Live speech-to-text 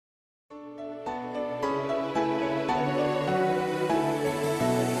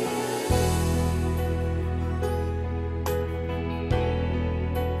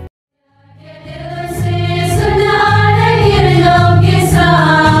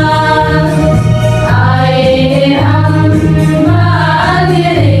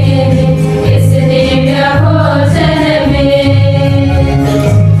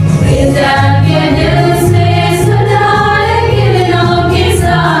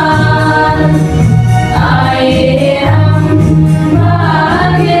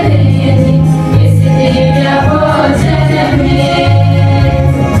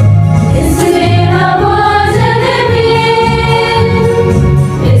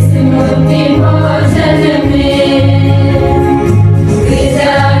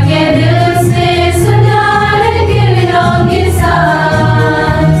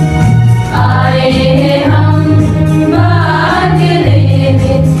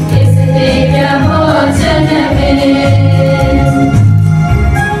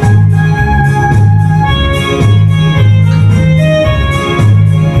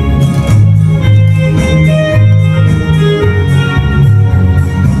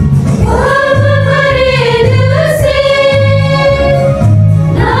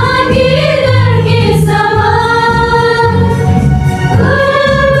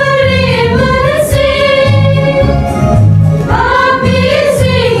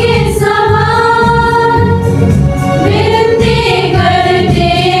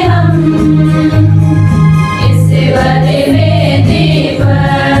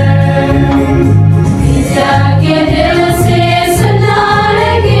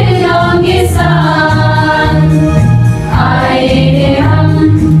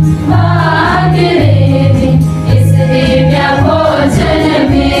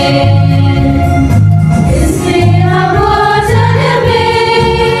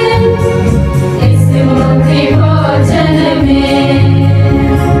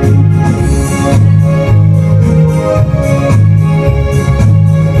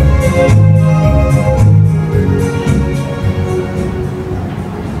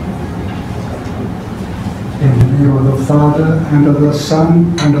name of the Father, and of the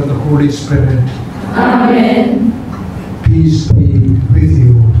Son, and of the Holy Spirit. Amen. Peace be with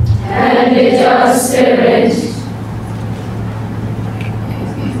you. And with your spirit.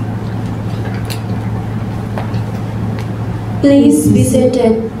 Please be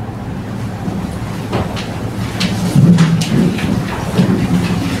seated.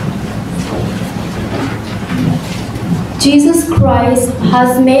 Jesus Christ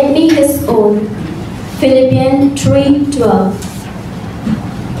has made me his own. Philippians 3:12.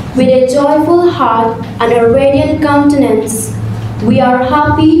 With a joyful heart and a radiant countenance, we are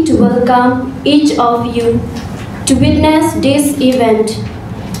happy to welcome each of you to witness this event,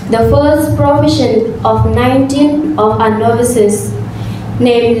 the first profession of 19 of our novices,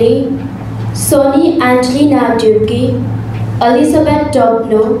 namely Soni Anjlina Tirkey, Elizabeth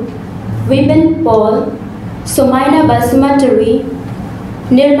Topno, Vipan Paul, Somaina Basumatary,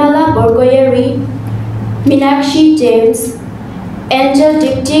 Nirmala Borgoyary, Minakshi James, Angel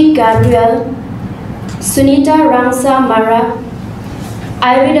Deepti Gabriel, Sunita Rangsa Marak,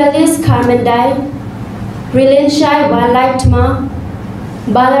 Iridalis Kharmyndai, Rilinshai Warlaitthma,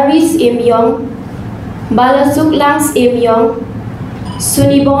 Balary Syiemiong, Balasuklang Syiemiong,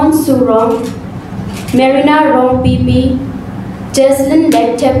 Sunibon Surong, Merina Rongpipi, Jeslin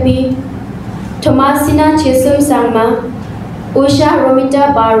Lekthepi, Thomasina Sangma, Usha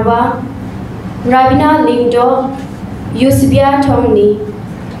Romita Barwa, Rabina Lingdo, Yusbia Tongni,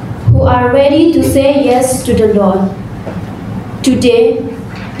 who are ready to say yes to the Lord. Today,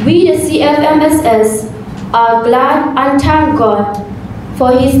 we the CFMSS are glad and thank God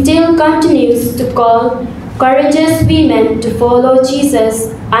for He still continues to call courageous women to follow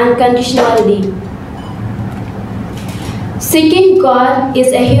Jesus unconditionally. Seeking God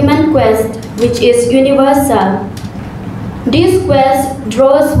is a human quest which is universal. This quest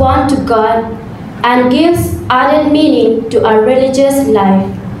draws one to God and gives added meaning to our religious life.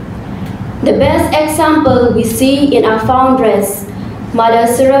 The best example we see in our foundress, Mother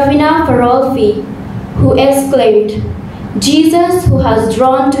Seraphina, who exclaimed, "Jesus, who has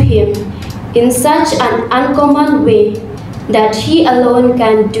drawn to him in such an uncommon way that he alone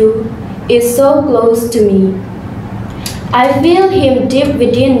can do, is so close to me. I feel him deep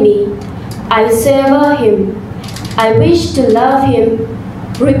within me. I savor him. I wish to love him,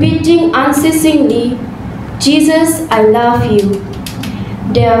 repeating unceasingly, Jesus, I love you."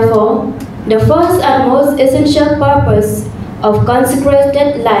 Therefore, the first and most essential purpose of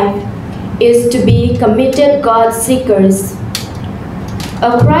consecrated life is to be committed God seekers.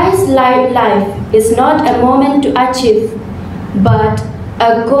 A Christ-like life is not a moment to achieve, but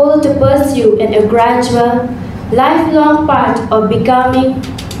a goal to pursue in a gradual, lifelong path of becoming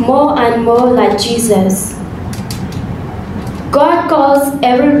more and more like Jesus. God calls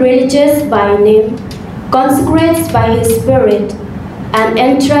every religious by name, consecrates by His Spirit, and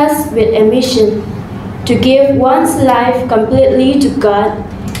entrusts with a mission to give one's life completely to God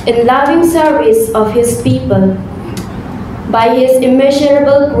in loving service of His people. By His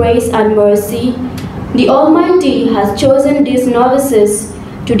immeasurable grace and mercy, the Almighty has chosen these novices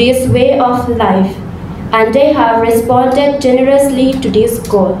to this way of life, and they have responded generously to this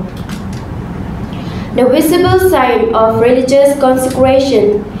call. The visible sign of religious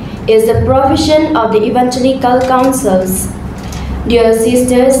consecration is the provision of the evangelical counsels. Dear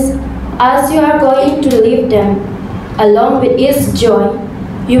sisters, as you are going to live them, along with its joy,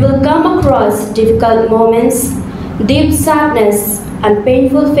 you will come across difficult moments, deep sadness, and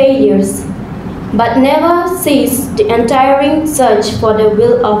painful failures, but never cease the untiring search for the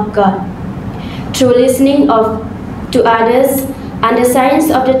will of God, through listening to others and the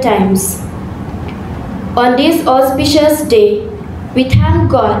signs of the times. On this auspicious day, we thank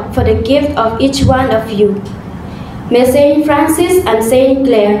God for the gift of each one of you. May Saint Francis and Saint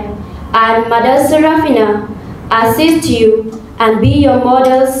Clare and Mother Seraphina assist you and be your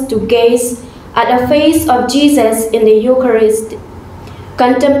models to gaze at the face of Jesus in the Eucharist,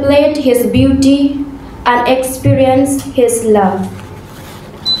 contemplate His beauty, and experience His love.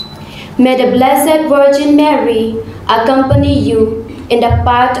 May the Blessed Virgin Mary accompany you in the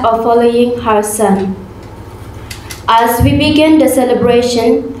path of following her Son. As we begin the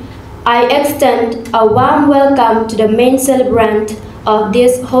celebration, I extend a warm welcome to the main celebrant of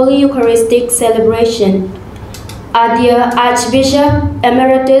this Holy Eucharistic celebration, our dear Archbishop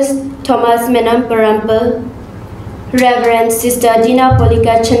Emeritus Thomas Menon Parampal, Reverend Sister Dina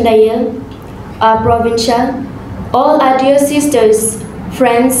Polika Chandayel, our provincial, all our dear sisters,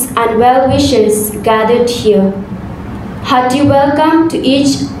 friends, and well-wishers gathered here. Hearty welcome to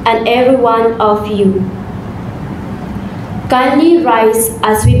each and every one of you. Kindly rise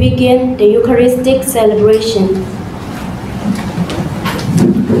as we begin the Eucharistic celebration.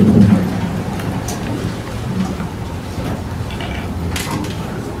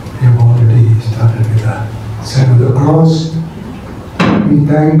 We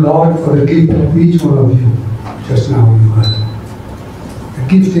thank God for the gift of each one of you. Just now you heard. The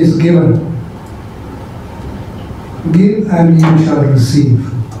gift is given. Give and you shall receive.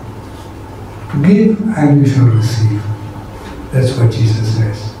 Give and you shall receive. That's what Jesus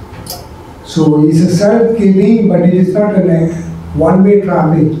says. So it's a self-giving, but it is not a one-way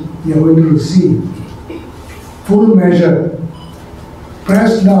traffic. You are going to receive. Full measure,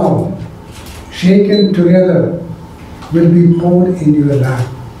 pressed down, shaken together, will be poured in your lap.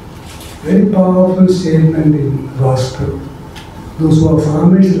 Very powerful statement in the Gospel. Those who are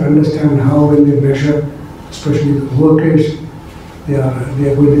farmers understand how when they measure, especially the workers, they are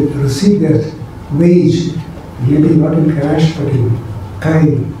going to receive their wage, maybe not in cash but in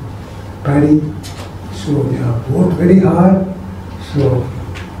kind, paddy. So they are worked very hard. So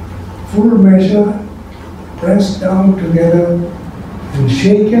full measure, pressed down together and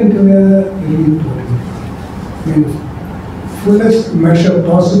shaken together will be poured in. Fullest measure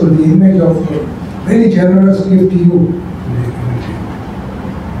possible, the image of a very generous gift to you.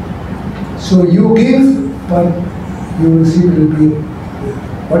 So you give, but you receive will be,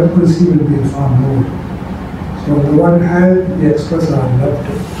 what you receive will be far more. So on the one hand, we express our love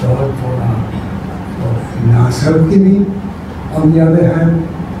to God in our self-giving. On the other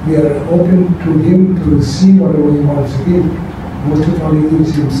hand, we are open to Him to receive whatever He wants to give. Most of all, He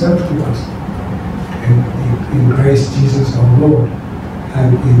gives Himself to us. In Christ Jesus our Lord,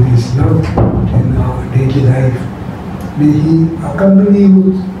 and in His love in our daily life. May He accompany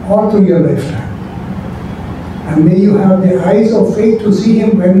you all through your lifetime. And may you have the eyes of faith to see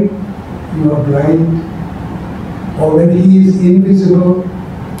Him when you are blind or when He is invisible,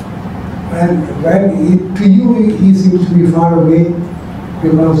 and when to you He seems to be far away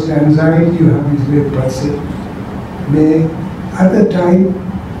because the anxiety you have is very pressing. May at the time,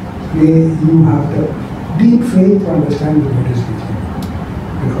 may you have the deep faith to understand that God is with you,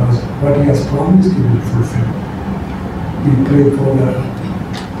 because what He has promised He will fulfill. We pray for the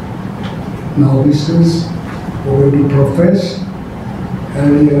novices who are going to profess,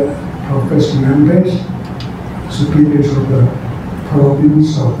 earlier professed members, superiors of the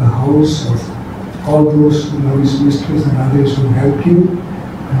province, of the house, of all those novice mistresses and others who help you.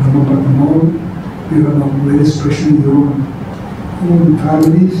 And remember them all. We have very special your own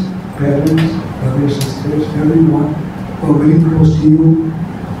families, parents, brothers, sisters, everyone who are very close to you.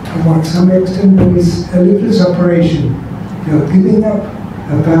 To some extent there is a little separation. You are giving up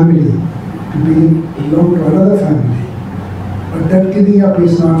a family to belong to another family. But that giving up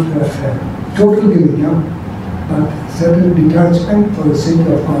is not a total giving up, but certain detachment for the sake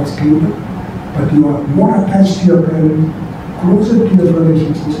of God's kingdom. But you are more attached to your parents, closer to your brothers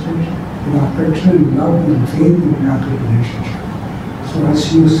and sisters, in affection, in love, in faith, in happy relationship. So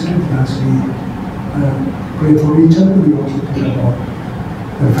as you sit, as we pray for each other, we also think about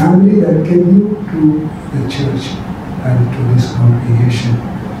the family that came you to the church and to this congregation.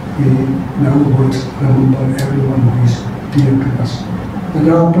 We now would remember everyone who is dear to us. That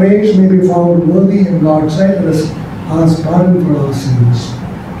our prayers may be found worthy in God's sight. Let us ask pardon for our sins.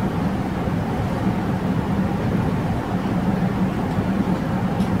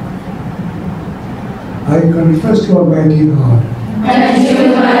 I confess to Almighty God and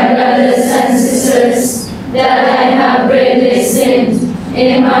to my brothers and sisters that I have greatly sinned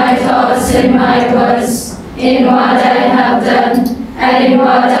in my thoughts, in my words, in what I have done, and in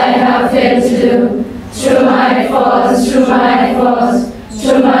what I have failed to do, through my fault, through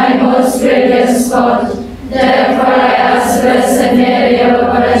my most grievous fault. Therefore I ask Blessed Mary,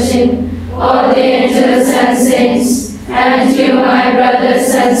 our Virgin, all the angels and saints, and you, my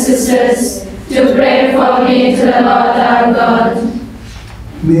brothers and sisters, to pray for me to the Lord our God.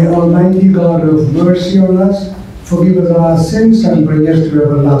 May Almighty God have mercy on us, forgive us our sins, and bring us to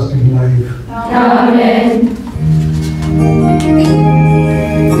everlasting life. Amen.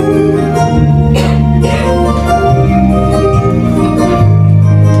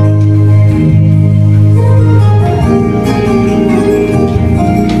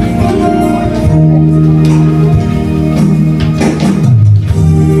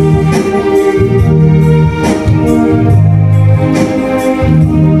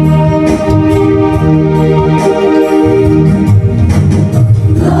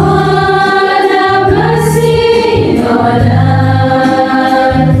 Lord have mercy on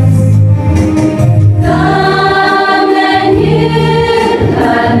us.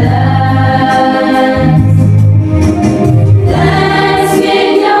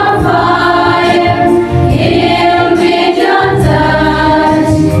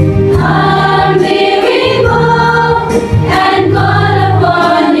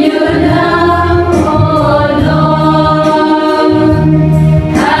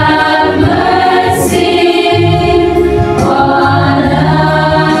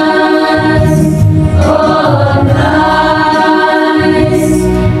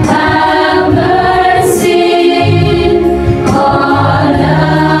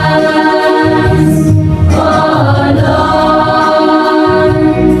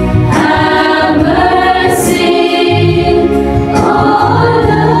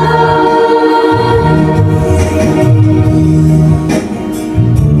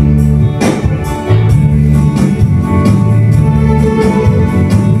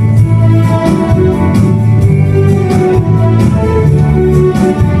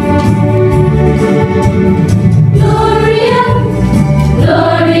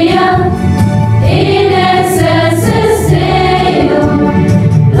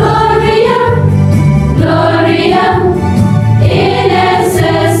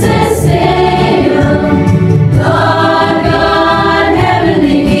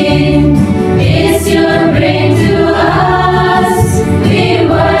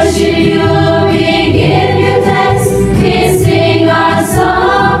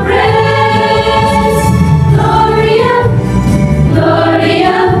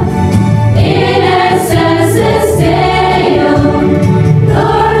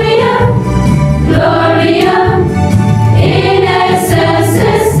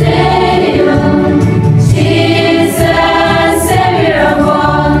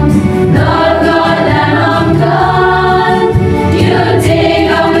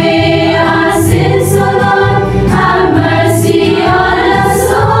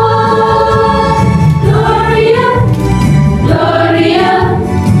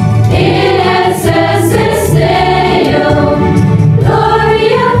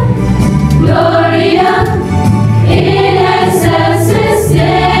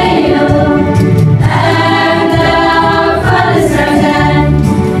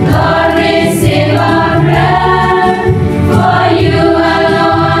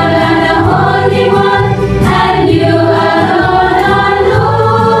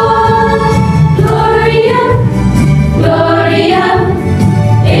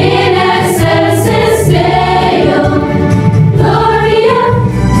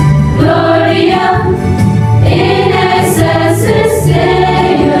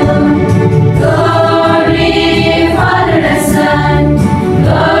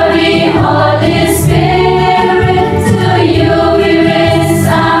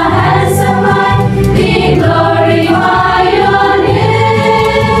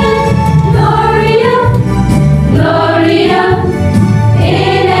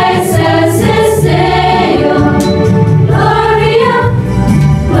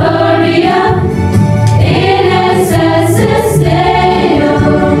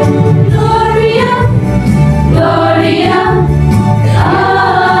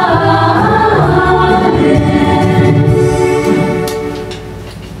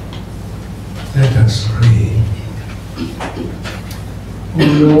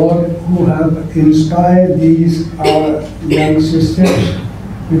 inspire these our young sisters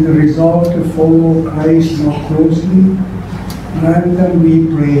with the resolve to follow Christ more closely. Grant them, we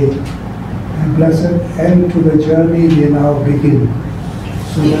pray, a blessed end to the journey they now begin,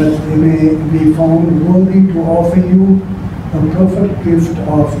 so that they may be found worthy to offer you a perfect gift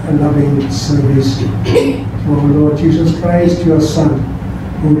of a loving service. O Lord Jesus Christ, your Son,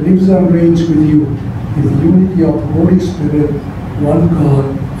 who lives and reigns with you in the unity of the Holy Spirit, one God,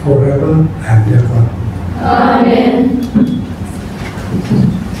 forever and ever. Amen.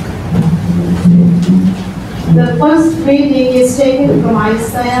 The first reading is taken from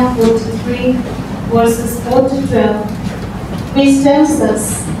Isaiah 43, verses 4 to 12, which tells us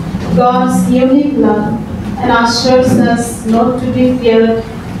God's unique love and assures us not to be feared,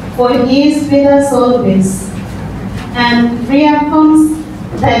 for He is with us always, and reaffirms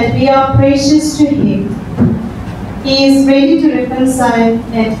that we are precious to Him. He is ready to reconcile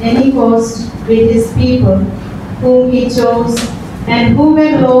at any cost with His people, whom He chose and who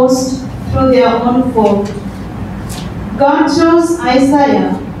were lost through their own fault. God chose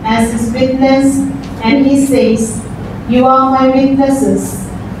Isaiah as His witness, and He says, "You are my witnesses.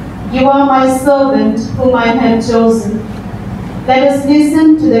 You are my servant whom I have chosen." Let us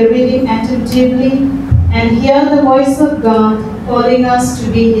listen to the reading attentively and hear the voice of God calling us to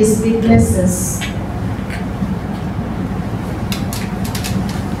be His witnesses.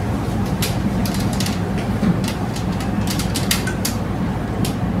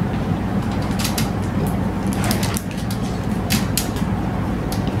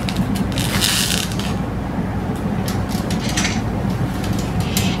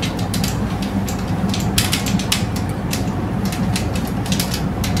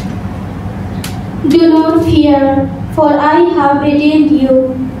 Do not fear, for I have redeemed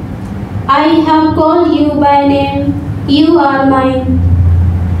you. I have called you by name, you are mine.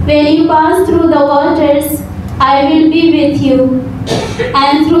 When you pass through the waters, I will be with you,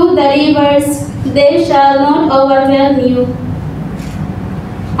 and through the rivers, they shall not overwhelm you.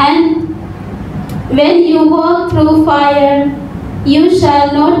 And when you walk through fire, you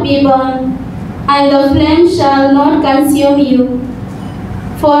shall not be burned, and the flame shall not consume you.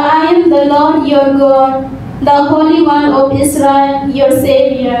 For I am the Lord your God, the Holy One of Israel, your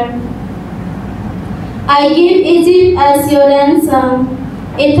Savior. I give Egypt as your ransom,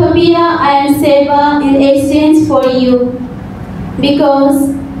 Ethiopia and Seba in exchange for you, because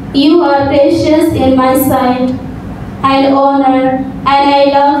you are precious in my sight, and honor, and I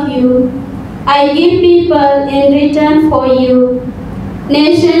love you. I give people in return for you,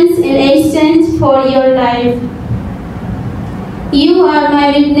 nations in exchange for your life. You are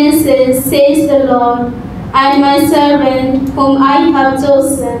my witnesses, says the Lord, and my servant whom I have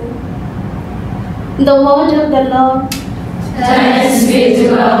chosen. The word of the Lord. Thanks be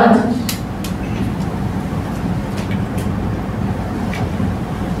to God.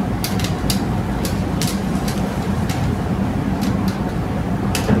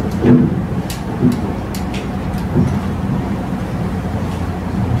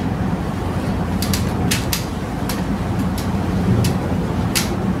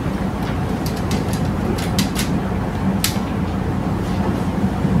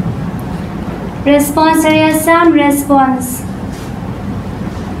 Responsorial Psalm Response.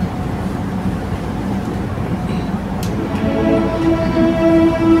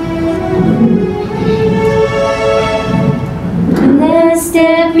 Bless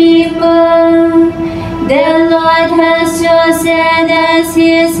the people the Lord has chosen as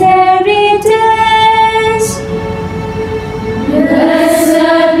His heritage. Bless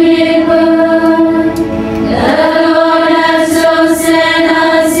the people the Lord has chosen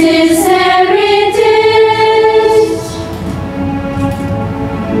as His heritage.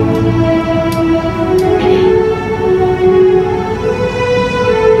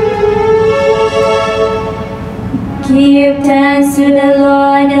 Give thanks to the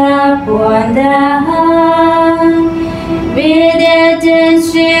Lord upon the high. With the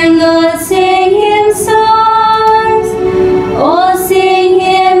string, Lord, sing Him songs. Oh, sing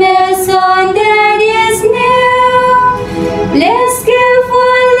Him a song that is new. Bless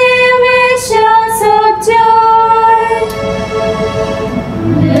skillfully with shouts of joy.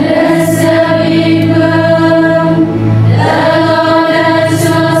 Bless the people the Lord has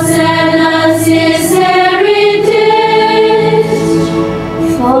chosen as His heritage.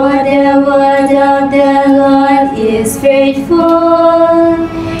 For the word of the Lord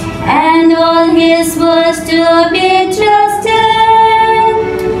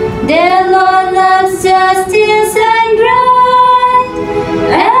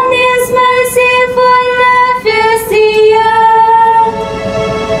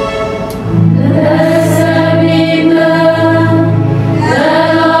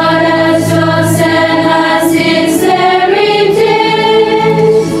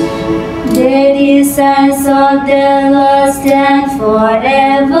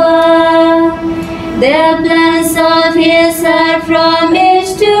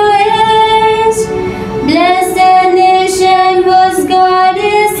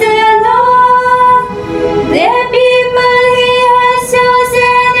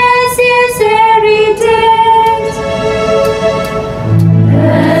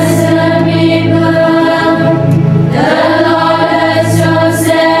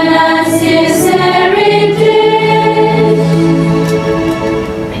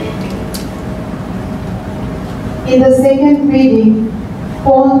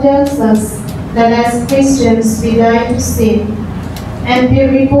Paul tells us that as Christians we die to sin and be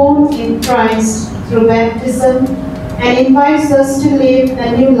reborn in Christ through baptism, and invites us to live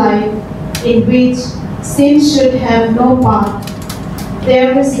a new life in which sin should have no part.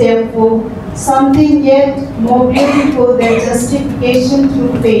 There is therefore something yet more beautiful than justification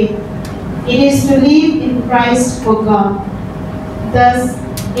through faith. It is to live in Christ for God. Thus,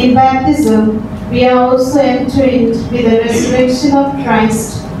 in baptism, we are also entering with the resurrection of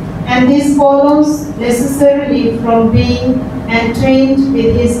Christ, and this follows necessarily from being entrained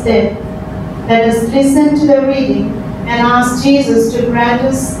with his death. Let us listen to the reading and ask Jesus to grant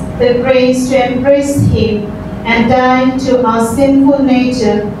us the grace to embrace him and die to our sinful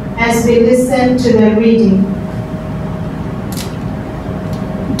nature as we listen to the reading.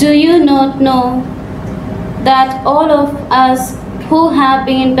 Do you not know that all of us who have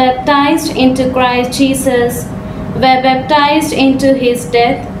been baptized into Christ Jesus were baptized into his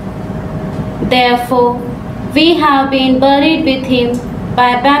death? Therefore, we have been buried with him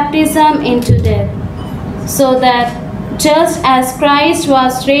by baptism into death, so that just as Christ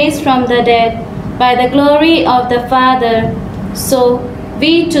was raised from the dead by the glory of the Father, so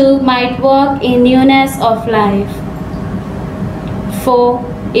we too might walk in newness of life. For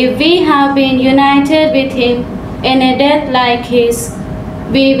if we have been united with him in a death like his,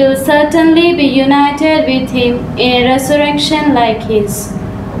 we will certainly be united with him in a resurrection like his.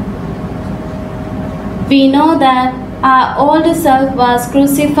 We know that our old self was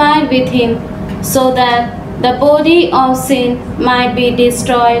crucified with him, so that the body of sin might be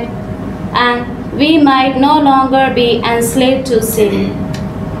destroyed, and we might no longer be enslaved to sin.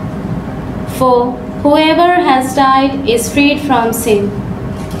 For whoever has died is freed from sin.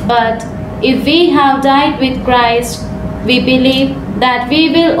 But if we have died with Christ, we believe that we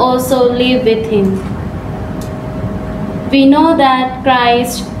will also live with him. We know that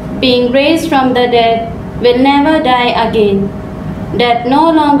Christ, being raised from the dead, will never die again. Death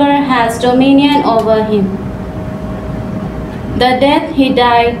no longer has dominion over him. The death he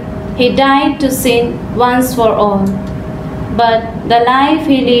died to sin once for all. But the life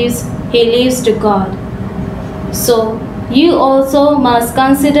he lives to God. So you also must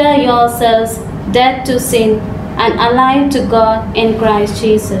consider yourselves dead to sin and alive to God in Christ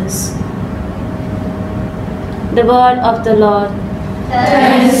Jesus. The word of the Lord.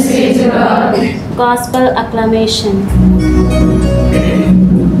 Thanks be to God. Gospel acclamation.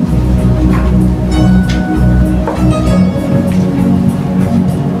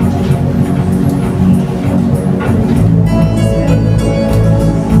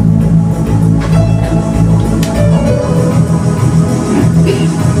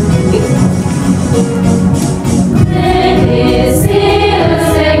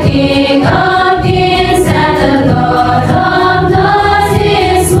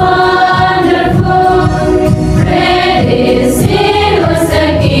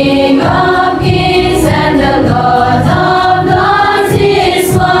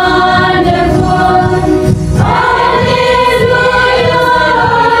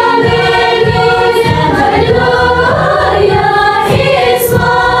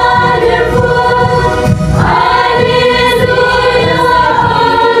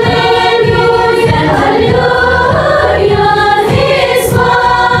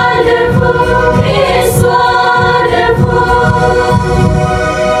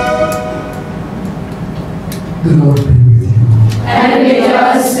 The Lord be with you. And with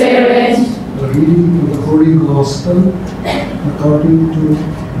your spirit. The reading from the Holy Gospel according to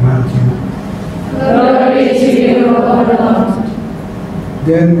Matthew. Glory to you, O Lord.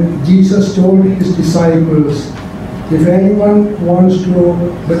 Then Jesus told his disciples, if anyone wants to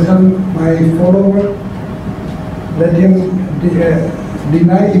become my follower, let him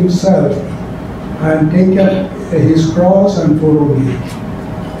deny himself and take up his cross and follow me.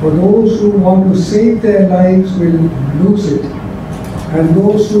 For those who want to save their lives will lose it, and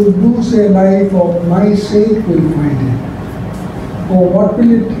those who lose their life for my sake will find it. For what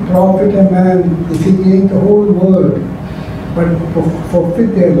will it profit a man if he gain the whole world, but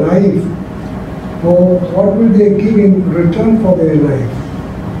forfeit their life? Or what will they give in return for their life?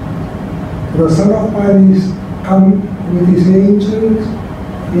 The Son of Man is come with his angels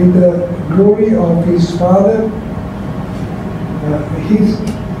in the glory of his Father.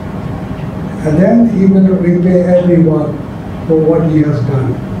 And then he will repay everyone for what he has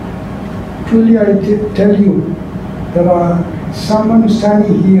done. Truly I tell you, there are someone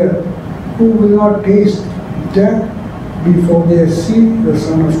standing here who will not taste death before they see the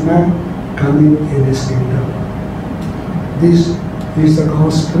Son of Man coming in his kingdom. This is the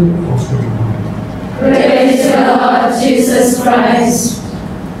gospel of the Lord. Praise the Lord Jesus Christ.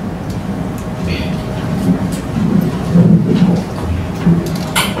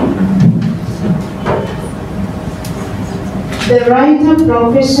 The rite of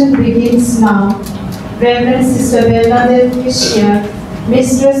profession begins now. Reverend Sister Lekthepi,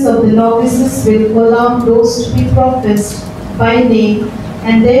 mistress of the novices, will call out those to be professed by name,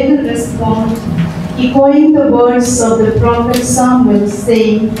 and they will respond, echoing the words of the prophet Samuel,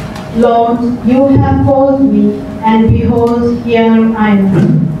 saying, Lord, you have called me, and behold, here I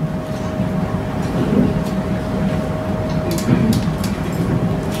am.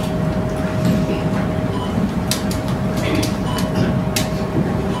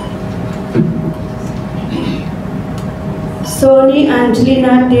 Soni,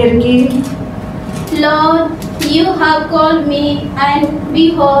 Anjlina, Tirkey. Lord, you have called me, and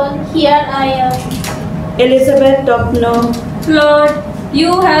behold, here I am. Elizabeth, Topno. Lord,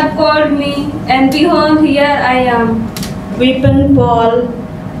 you have called me, and behold, here I am. Vipan, Paul.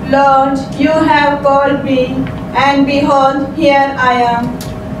 Lord, you have called me, and behold, here I am.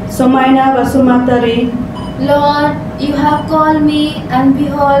 Somaina, Basumatary. Lord, you have called me, and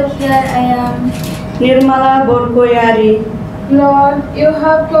behold, here I am. Nirmala, Borgoyary. Lord, you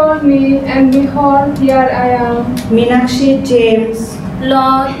have called me, and behold, here I am. Minakshi, James.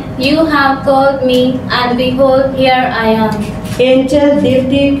 Lord, you have called me, and behold, here I am. Angel,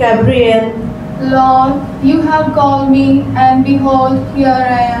 Deepti, Gabriel. Lord, you have called me, and behold, here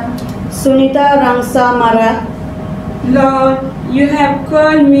I am. Sunita, Rangsa, Marak. Lord, you have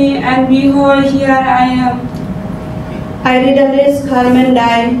called me, and behold, here I am. Iridalis,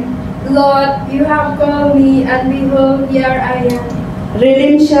 Kharmyndai. Lord, you have called me, and behold, here I am.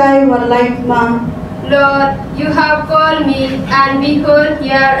 Rilinshai, Warlaitthma. Lord, you have called me, and behold,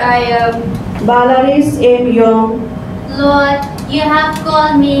 here I am. Balary, Syiemiong. Lord, you have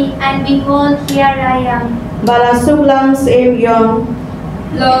called me, and behold, here I am. Balasuklang, Syiemiong.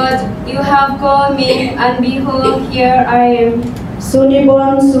 Lord, you have called me, and behold, here I am.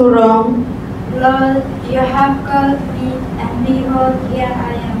 Sunibon, Surong. Lord, you have called me, and behold, here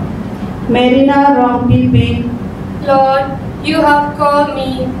I am. Merina, Rongpipi. Lord, you have called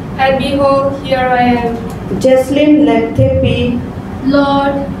me, and behold, here I am. Jeslin, Lekthepi.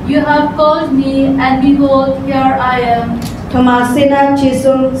 Lord, you have called me, and behold, here I am. Thomasina,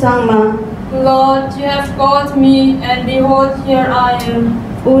 Sangma. Lord, you have called me, and behold, here I am.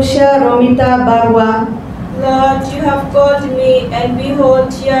 Usha, Romita, Barwa. Lord, you have called me, and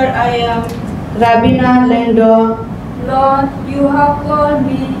behold, here I am. Rabina, Lendo. Lord, you have called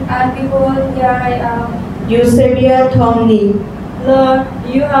me, and behold, here I am. Eusebia, Thomni. Lord,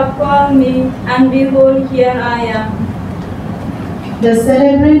 you have called me, and behold, here I am. The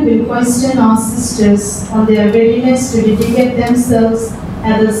celebrant will question our sisters on their readiness to dedicate themselves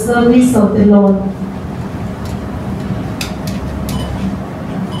at the service of the Lord.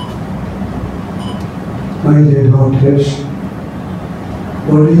 My dear daughters,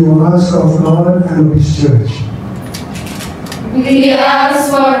 what do you ask of God and of His church? We ask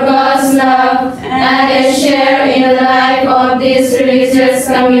for God's love and a share in the life of this religious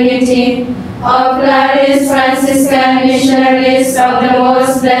community of Clarice Franciscan missionaries of the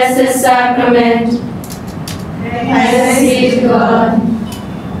Most Blessed Sacrament. Thanks be to God.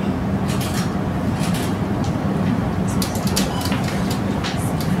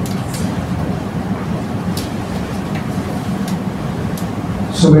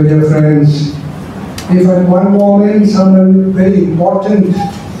 So, my dear friends, if at one moment someone very important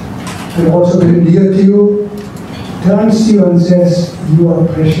and also very dear to you turns to you and says, you are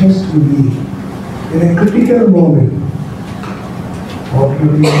precious to me, in a critical moment,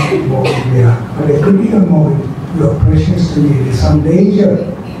 ordinary moment, yeah, but a critical moment, you are precious to me, there is some danger,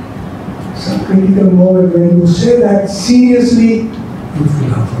 some critical moment when you say that seriously, you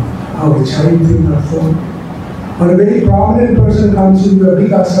feel affirmed. How a child feels affirmed. Or a very prominent person comes into a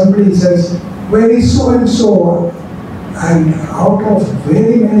big assembly and says, where is so and so? And out of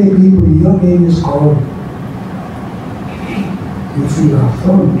very many people, your name is called. You feel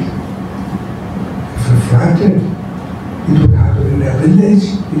affirmed. You feel flattered. It would happen in a village,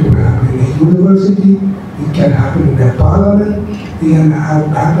 it would happen in a university, it can happen in a parliament, it can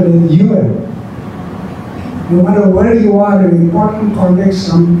happen in the UN. No matter where you are in an important context,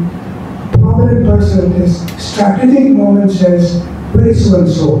 some prominent person in this strategic moment says, where is so and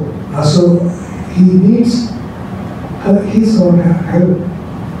so? So he needs his own help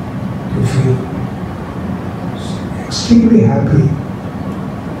to feel extremely happy.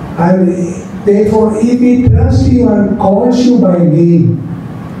 And therefore, if he turns to you and calls you by name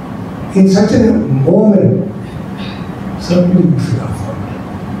in such a moment, certainly you feel affirmed.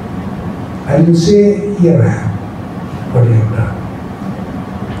 And you say, here I am, what you have done.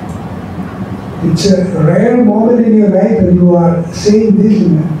 It's a rare moment in your life when you are saying this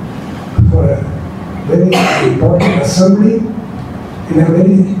for a very important assembly, in a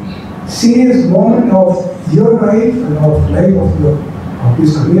very serious moment of your life and of life of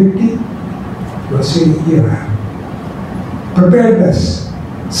this community, you are saying, here I am. Preparedness.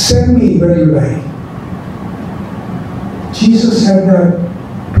 Send me where you like. Jesus said that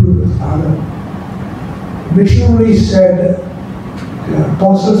to the Father. Missionaries said, the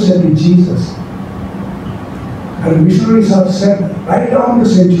apostles said to Jesus, and missionaries have said right down the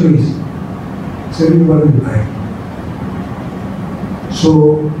centuries, send me where you like.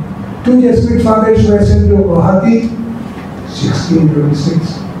 So, 2 Jesuit fathers were sent to Guwahati,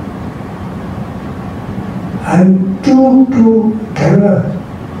 1626, and 2 to Canada.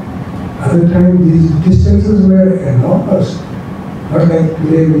 At the time, these distances were enormous. Not like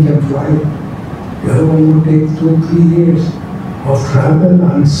today we can fly. The other one would take 2-3 years of travel,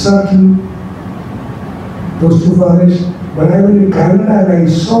 uncertain. Those 2 fathers, when I went to Canada and I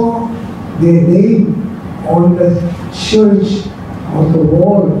saw their name on the church, on the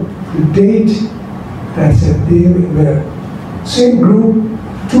wall, the date, I said they were same group,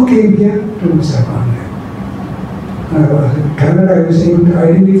 2 came here to Japan. In Canada, I was able to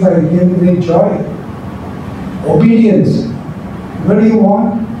identify again great joy, obedience. What do you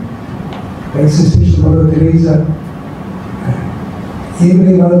want? Like Sister Mother Teresa.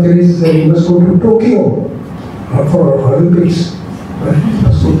 Even Mother Teresa said, you must go to Tokyo, not for Olympics, but you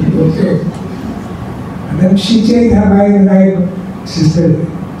must go to Tokyo. And then she changed her mind, and I, Sister,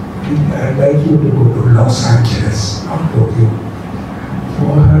 I'd like you to go to Los Angeles, not Tokyo.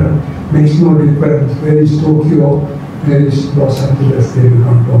 For her, makes no difference. Where is Tokyo? Where is Los Angeles? They will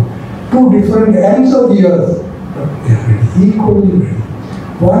not know. 2 different ends of the earth, but they are ready, equally ready.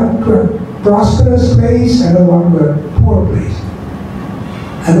 One to a prosperous place, another one to a poor place.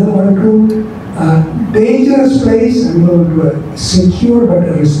 Another one to a dangerous place, another one to a secure but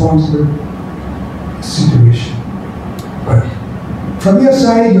a responsible situation. But from your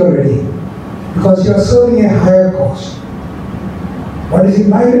side, you are ready, because you are serving a higher cause. What is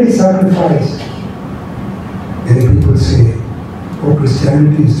invited is sacrifice. Many people say, oh,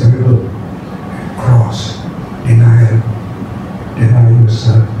 Christianity is terrible. Cross, denial, deny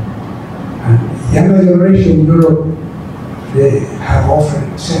yourself. And younger generation in Europe, they have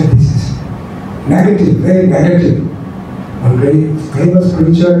often said this is negative, very negative. One very famous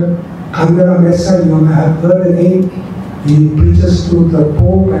preacher, Kandara Messa, you may have heard the name. He preaches to the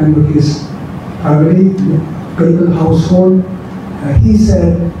Pope and to his family, papal household. He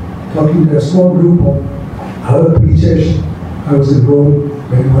said, talking to a small group of other preachers, I was in Rome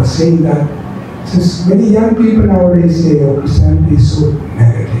when he was saying that, since many young people nowadays say, oh, Christianity is so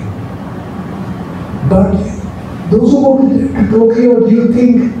negative. But those who go to Tokyo, do you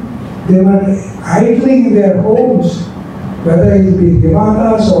think they were idling in their homes, whether it be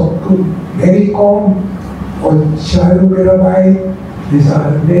Himalayas or Mericom or Chayurubirabai, these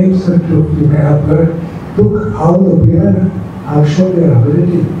are names that you may have heard. Look how the women have shown their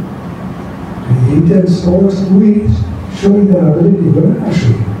ability. The Indian sports movies showing their ability, women are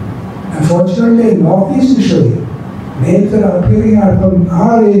showing. Unfortunately, in Northeast is showing. Names that are appearing are from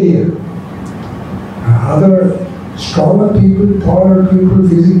our area. Other stronger people, taller people,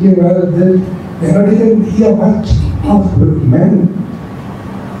 physically well, they not even hear much of men.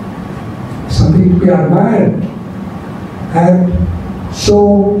 Something to be admired. And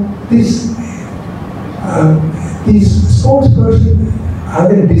so these sports persons, are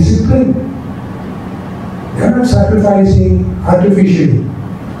they disciplined? They are not sacrificing artificially.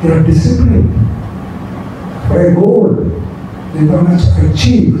 They are disciplined for a goal they must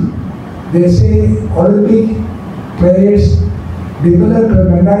achieve. They say Olympic players develop a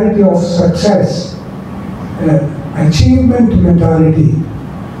mentality of success, achievement mentality.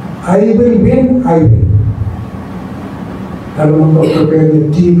 I will win, I will. I remember preparing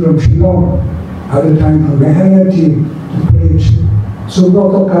a team from Syiemiong, other time from Merina team to play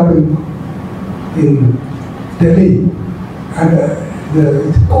Surong Cup in Delhi. And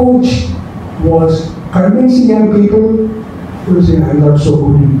the coach was convincing young people who say, I'm not so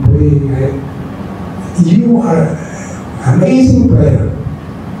good in playing. You are an amazing player.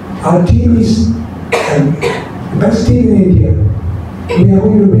 Our team is the best team in India. We are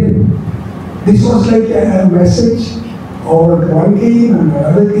going to win. This was like a message over one game and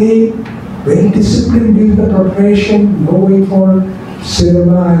another game. Very disciplined in the preparation, no going for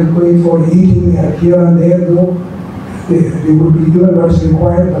cinema and going for eating here and there, though they would be given what's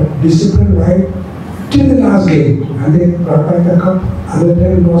required, but discipline right till the last game. And they brought back the cup. Other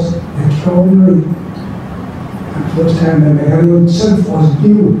time it was extraordinary. And first time, and Meghalaya itself was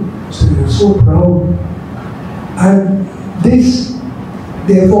new, so they were so proud. And this,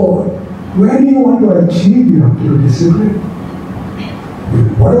 therefore, when you want to achieve, you have to be disciplined.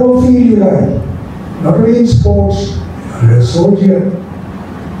 whatever field you like, not only in sports, or a soldier,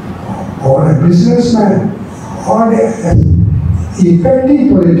 or a businessman, or an effective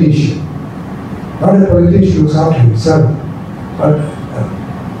politician. Not a politician who's out himself, but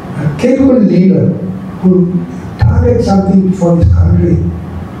a capable leader who targets something for his country.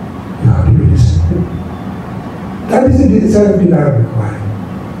 You have to be disciplined. That is the self-denial required.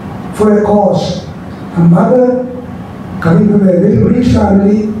 For a cause, a mother coming from a very rich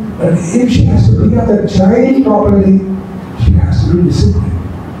family, but if she has to bring up the child properly, she has to be disciplined.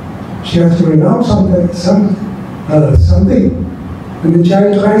 She has to renounce something. When the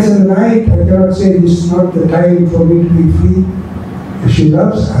child cries in the night, I cannot say this is not the time for me to be free. If she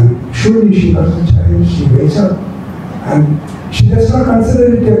loves, and surely she loves the child, she wakes up. And she does not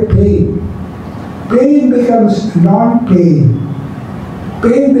consider it a pain. Pain becomes non-pain.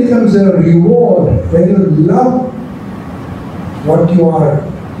 Pain becomes a reward when you love what you are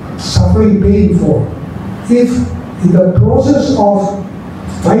suffering pain for. If in the process of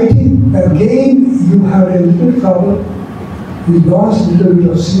fighting again you have a little trouble, you lost a little bit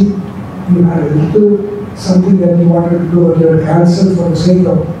of sleep, you had a little something that you wanted to do, but you were cancelled for the sake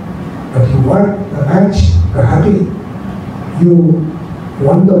of, but you won the match, you're happy. You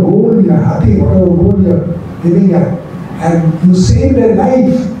won the goal, you're happy, whatever goal you're living at. And you saved a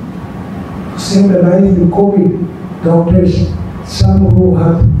life. You saved a life in COVID. Doctors, some who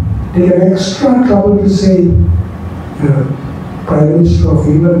have taken extra trouble to say, Prime Minister of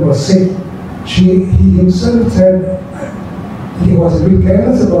England was sick. He himself said he was a bit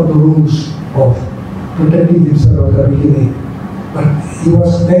careless about the rules of protecting himself at the beginning. But he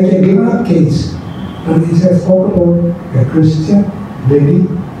was like a given up case. But he said, spoke about a Christian lady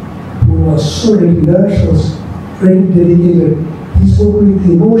who was so nurse, was very dedicated. He spoke with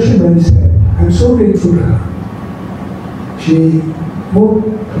emotion when he said, I'm so grateful to her. She would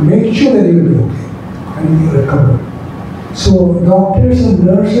make sure that he will be okay and he will recover. So doctors and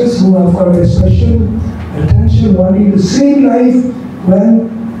nurses who have got a special attention wanting to save life, when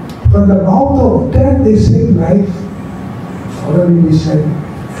from the mouth of death they save life, following we said,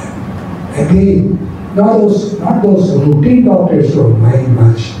 again, not those routine doctors don't mind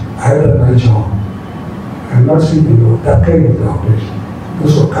much. I have done my job. I'm not speaking about that kind of doctors.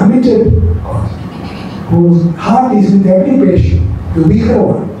 Those who are committed, whose heart is with every patient, the weaker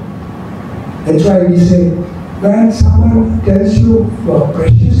one. That's why we say, when someone tells you you are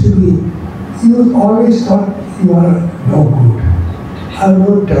precious to me, you always thought you are no good. I have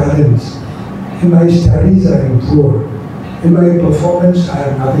no talents. In my studies I am poor. In my performance I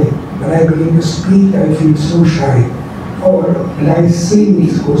am nothing. When I begin to speak I feel so shy. Or when I sing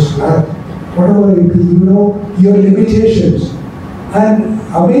it goes flat. Whatever it be, you know your limitations. And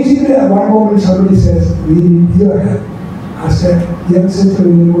amazingly at one moment somebody says, we need your help. I said, young sister,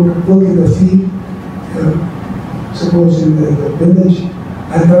 when you would work in the field, suppose in the village,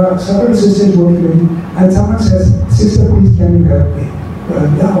 and there are several sisters working with me, and someone says, sister, please can you help me?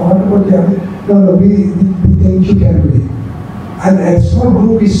 Yeah, what about the other? No, we think you can do it. And a small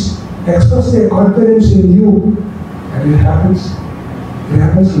group is expressing their confidence in you, and it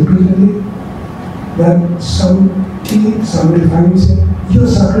happens repeatedly. Then somebody finds it, your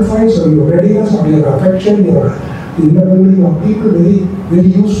sacrifice or your readiness or your affection, your inability of people, very, very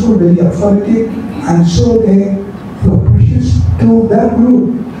useful, very authoritative, and so you are precious to that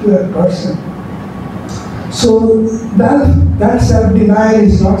group, to that person. So that self-denial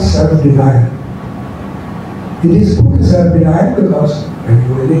is not self-denial. It is good self-denial because when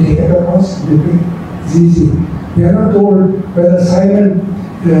you really take it across, it's easy. We are not told whether Simon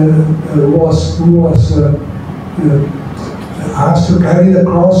who was asked to carry the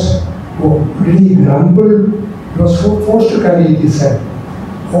cross, or really grumbled, he was forced to carry it, he said.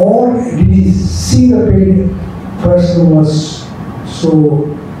 Or did he see the person who was so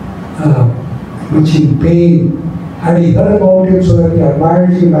much in pain, and he heard about him so that he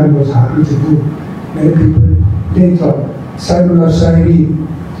admired him and was happy to do. Many people, they thought Simon of Cyrene,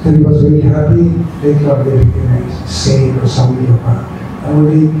 that he was very happy, they thought they became a saint or somebody of that.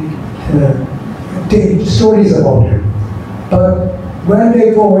 Only take stories about him. But when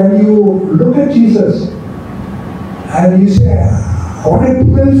you look at Jesus and you say, I want to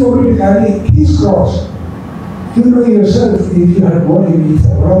people for me to carry his cross, you know yourself, if you had one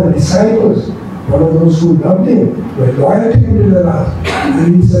of the disciples, one of those who loved him, were loyal to him to the last,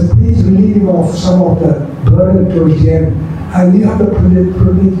 and he said, please relieve him of some of the burden towards the end. And you have the privilege,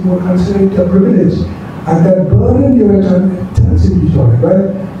 you are considered a privilege. And that burden you will turns into joy.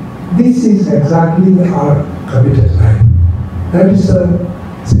 Well, this is exactly our committed life. That is the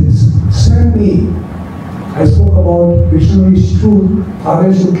send me. I spoke about missionaries too.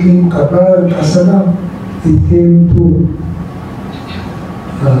 Fathers who came, Kapra and Kasana, they came to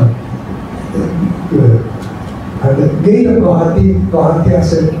at the gate of Guwahati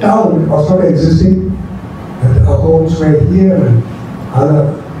as a town was not existing. And our homes were here and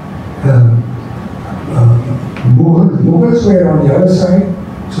other Mughals were on the other side,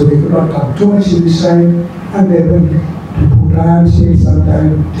 so they could not come too much to this side. And they went to Bhutan, stayed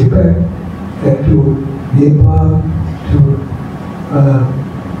sometime Tibet, then to Nepal, to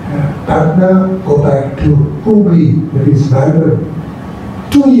Patna, go back to Hubli, that is Bangalore.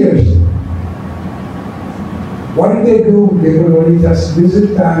 2 years. What did they do? They could only just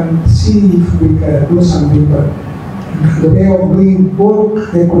visit and see if we can do something, but the way of doing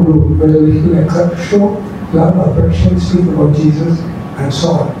work they could do very little except show love, affection, speak about Jesus, and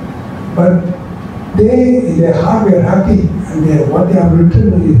so on. But they, in their heart, were happy, and what they have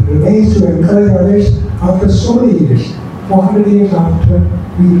written remains to encourage others after so many years. 400 years after,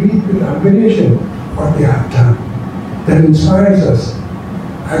 we read with admiration what they have done. That inspires us.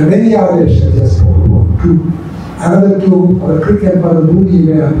 And many others, I just spoke about two. Another two, for the cricket, for the movie, you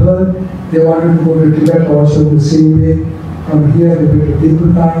may have heard, they wanted to go to Tibet also the same way. From here, they went to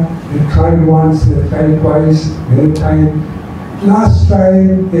Deepti. They tried once, they tried twice, many times. Last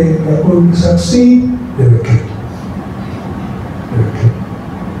time, they were going to succeed, they were killed. They were killed.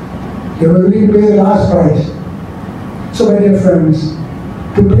 They were willing to pay the last price. So, my dear friends,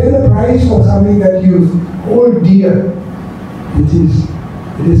 to pay the price for something that you hold dear, it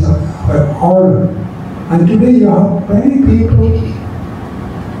is an honor. And today you have many people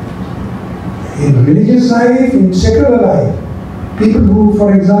in religious life, in secular life, people who,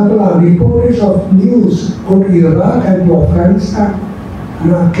 for example, are reporters of news, go to Iraq and to Afghanistan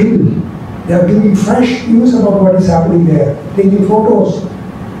and are killed. They are giving fresh news about what is happening there, taking photos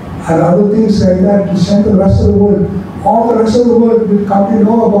and other things like that to send to the rest of the world. All the rest of the world will come to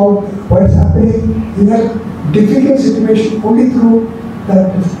know about what is happening in that difficult situation only through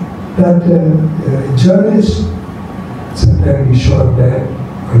that journalist. Sometimes we shot dead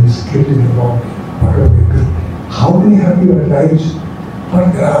or he's killed in the bomb, whatever it be. How many happy lives?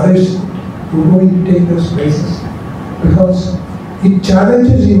 But there are others who are going to take those places because it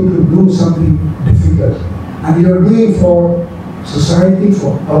challenges you to do something difficult, and you are doing for society,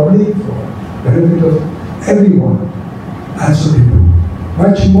 for public, for benefit of everyone. And so you do.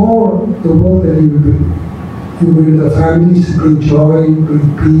 Much more the work that you will do. You will the families bring joy,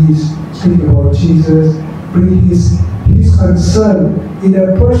 bring peace, speak about Jesus, bring his concern in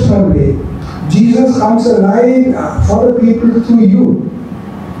a personal way. Jesus comes alive for the people through you.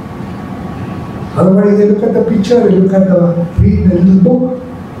 Otherwise they look at the picture, they look at read the little book.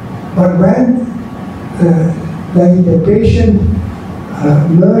 But when like the patient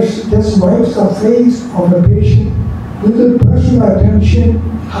nurse just wipes the face of the patient, with the personal attention,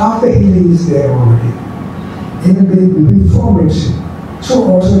 half the healing is there already. Even before medicine. So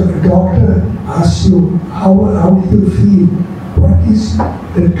also the doctor asks you, how do you feel? What is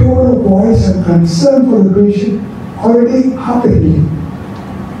the tone of voice and concern for the patient? Already half the healing.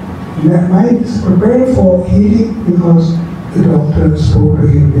 Your mind is prepared for healing because the doctor spoke to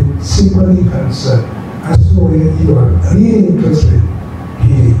him with sympathy, concern, as though you are really interested in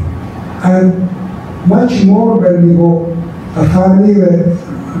healing. And much more when we go, a family where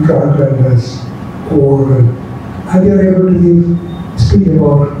drunkenness, or and you are able to speak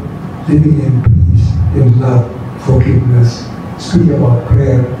about living in peace, in love, forgiveness, speak about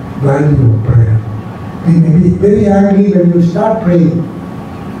prayer, value of prayer. You may be very angry when you start praying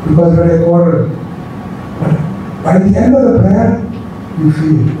because you are a quarrel. But by the end of the prayer, you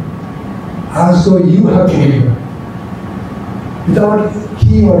feel as though you have forgiven. Without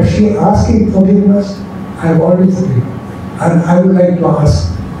he or she asking forgiveness, I have already forgiven. And I would like to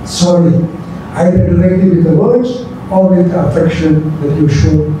ask sorry, either directly with the words or with the affection that you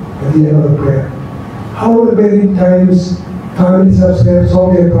show at the end of the prayer. However, many times families have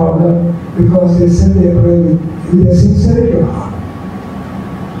solved their problem because they said they pray with their sincerity of heart.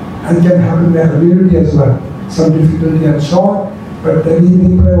 And it can happen in their community as well. Some difficulty and so on, but the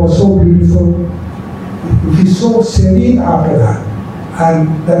evening prayer was so beautiful. It is so serene after that.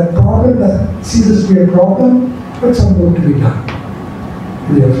 And that problem that ceases to be a problem, but some work to be done.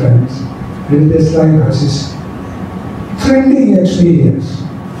 Dear friends, religious life has this thrilling experience,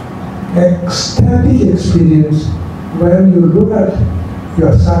 ecstatic experience when you look at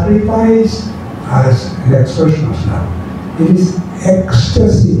your sacrifice as an expression of love. It is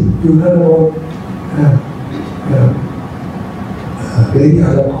ecstasy. You heard about Lady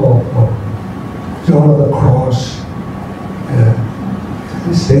Alakov or John of the Cross,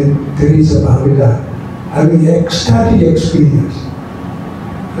 Saint Teresa of Avila. having ecstatic experience.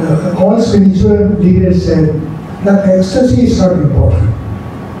 All spiritual leaders said that ecstasy is not important.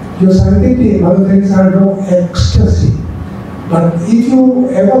 Your sanctity and other things are no ecstasy. But if you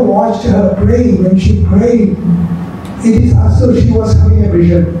ever watched her pray, when she prayed, it is as though she was having a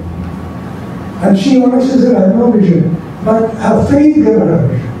vision. And she honestly said, I have no vision. But her faith gave her a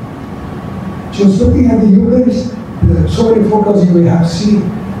vision. She was looking at the Eucharist, so many photos you may have seen,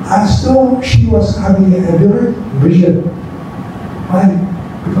 as though she was having a direct vision. Why?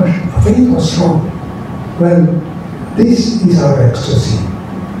 Because her faith was strong. Well, this is our ecstasy.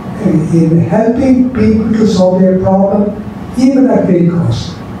 In helping people to solve their problem, even at great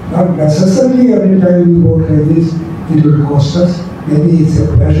cost. Not necessarily every time we work like this, it will cost us. Maybe it's a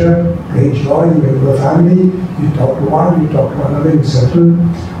pleasure, great joy, you go to a family, you talk to one, you talk to another, you settle.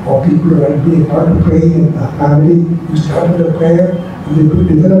 Or people who are being not praying in the family, you started a prayer, and they could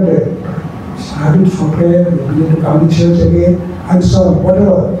develop a habit for prayer, they begin to come to church again, and so on,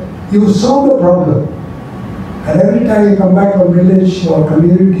 whatever. You solve the problem. And every time you come back from village or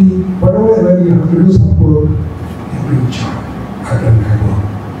community, whatever, when you have to do some work, you bring joy. I've done my work.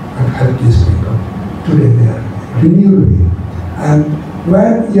 I've helped these people. Today they are renewed. And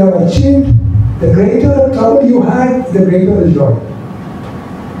when you have achieved, the greater the trouble you had, the greater the joy.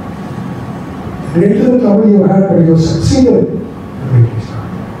 The greater the trouble you had, but you succeeded, the greater is joy.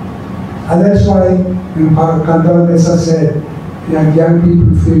 And that's why Kharmyndai said, young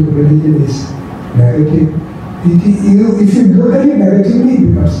people feel religion is negative. If you look at it negatively,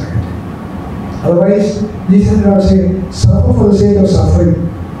 it becomes negative. Otherwise, Jesus did not say, suffer for the sake of suffering,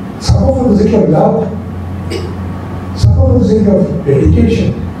 suffer for the sake of love, suffer for the sake of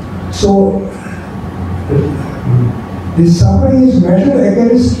dedication. So, this suffering is measured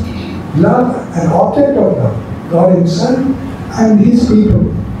against love and object of love, God Himself and His people,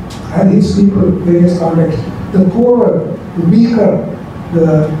 various contexts. The poorer, the weaker,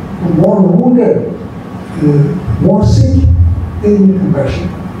 the more wounded, more sick, they need compassion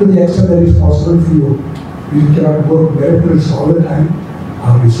to the extent that is possible for you. You cannot work miracles all the time.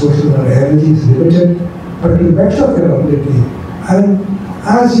 Our resources, our energy is limited, but to the best of your ability. And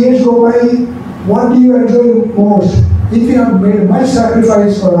as years go by, what do you enjoy most? If you have made much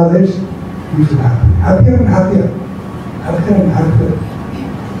sacrifice for others, you feel happy. Happier and happier. Happier and happier.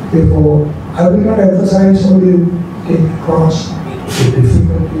 Therefore, I will not emphasize only take cross, the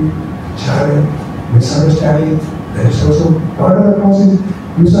difficulty, challenge, misunderstanding. There is also part of the cross is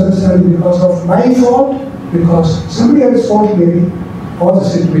misunderstanding because of my fault, because somebody else's fault maybe, or the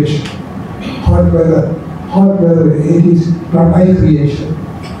situation. Hot weather, it is not my creation.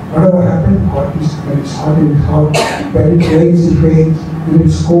 Whatever happened, hot is when it's hot, it is hot. When it rains, it rains. When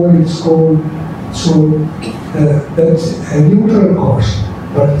it's cold, it's cold. So that's a neutral cause.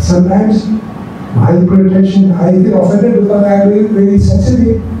 But sometimes my pretension, I feel offended because I am very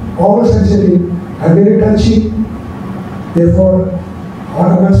sensitive, oversensitive. I'm very touchy. Therefore,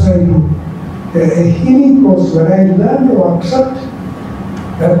 what must I do? A healing process, when I learn to accept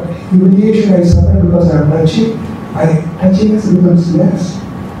that humiliation I suffer because I am touchy, my touchiness becomes less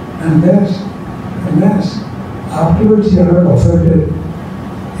and less and less. Afterwards, you are not offended.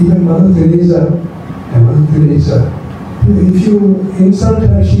 Even Mother Teresa, if you insult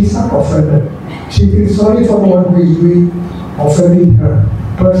her, she is not offended. She feels sorry for the one who is doing offending her.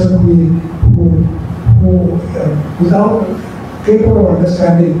 Person who without capable of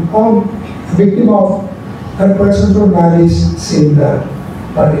understanding, or victim of that person's own malice, saying that.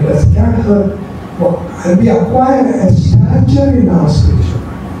 But it does not hurt. And we acquire a stature in our spiritual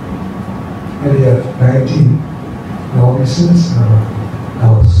life. And we have 19 novices,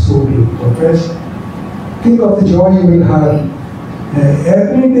 now so to profess. Think of the joy you will have.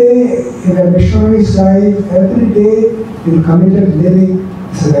 Every day in a missionary's life, every day in committed living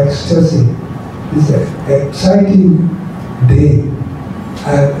is an ecstasy. It's an exciting day.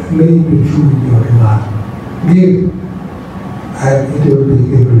 And may it be true in your life. Give, and it will be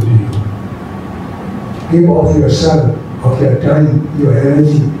given to you. Give of yourself, of your time, your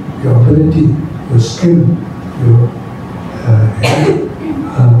energy, your ability, your skill, your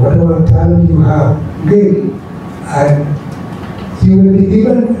whatever talent you have. Give, and you will be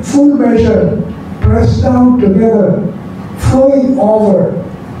given full measure, pressed down together, flowing over,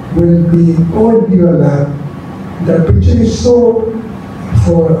 will be poured into your lap. The picture is so,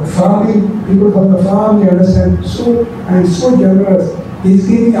 for farming, people from the farm, you understand, so generous. He's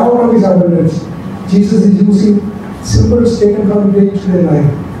giving out of his abundance. Jesus is using symbols taken from day-to-day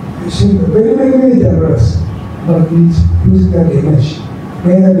life. He's very, very, very generous. But he's using that image.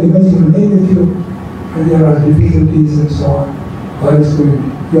 May that image remain with you when there are difficulties and so on. God is going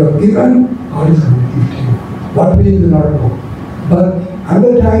you have given, God is going to give to you. What way you do not know. But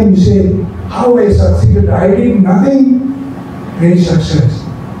other time you say, how I succeeded, I did nothing, great success.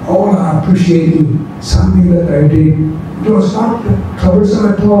 All are appreciating something that I did. It was not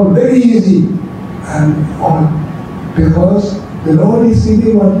troublesome at all, very easy. And on, because the Lord is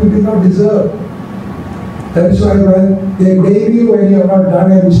giving what you did not deserve. That is why when they blame you when you have not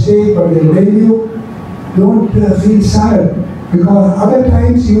done a mistake, or they blame you, don't feel sad. Because other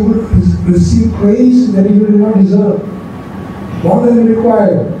times you will receive praise that you did not deserve. More than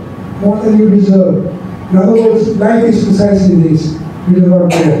required, more than you deserve. In other words, life is precisely this. You do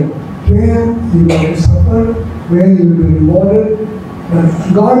not care. Here you will suffer, where you will be rewarded,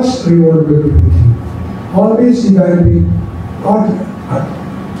 but God's reward will be with you. Always evaluate God,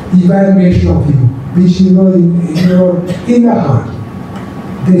 evaluation of you, which you know in your inner heart.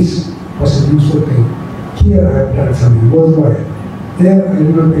 This was a useful thing. Here I have done something worthwhile. There I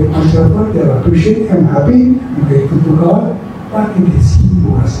do not make much effort, they are appreciating, I am happy, I am grateful to God, but it is He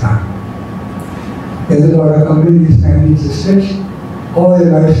who has done. As the Lord accompanied these 19 sisters all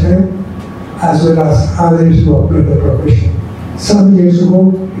their lifetime, as well as others who have made the profession. Some years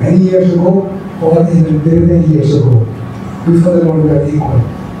ago, many years ago, or even very many years ago, before the Lord we are equal.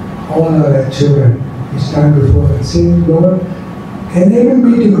 All our children, we stand before and say, Lord, enable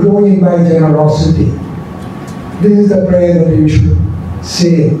me to grow in my generosity. This is the prayer that we should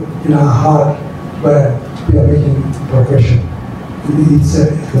say in our heart where we are making profession. It's a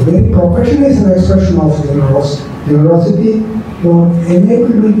very profession is an expression of generosity. Lord, enable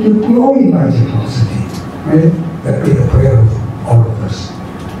me to grow in my generosity. Right? That be the prayer of all of us.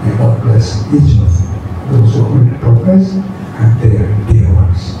 May God bless each of those who are going to profess and their dear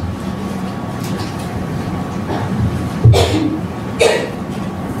ones.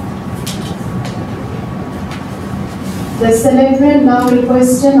 The celebrant now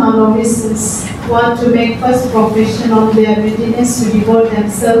requested our novices want to make first profession of their readiness to devote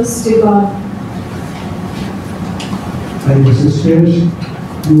themselves to God. And sisters,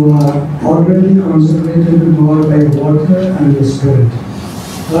 you are already consecrated to God by water and the Spirit.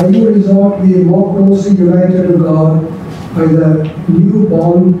 Are you resolved to be more closely united to God by the new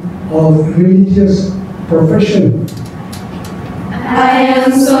bond of religious profession? I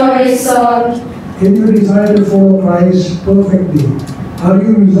am so resolved. In your desire to follow Christ perfectly, are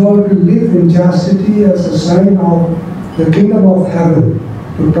you resolved to live in chastity as a sign of the kingdom of heaven,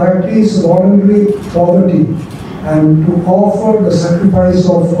 to practice voluntary poverty, and to offer the sacrifice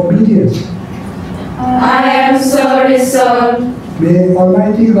of obedience? I am so resolved. May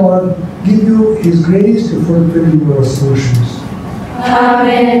Almighty God give you His grace to fulfill your resolutions.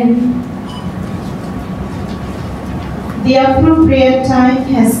 Amen. The appropriate time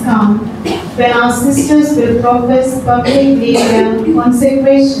has come when our sisters will profess publicly their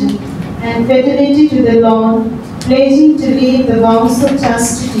consecration and fidelity to the Lord, pledging to live the vows of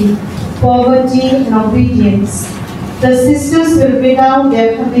chastity, poverty, and obedience. The sisters will bid out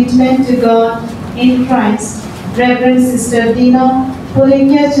their commitment to God in Christ. Reverend Sister Dina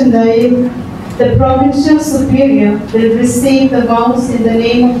Kharmyndai, the Provincial Superior, will receive the vows in the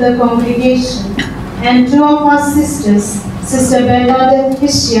name of the congregation, and two of our sisters, Sister Bernadette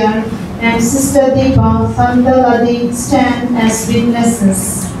Hishiar and Sister Deepa Thandaladi, stand as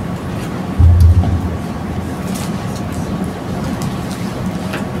witnesses.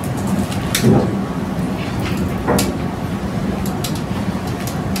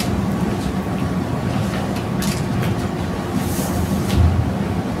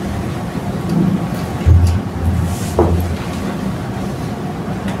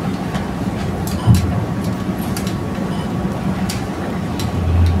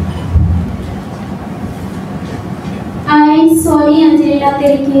 Soni Anjlina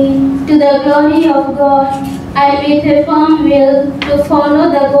Tirkey, to the glory of God, I with a firm will to follow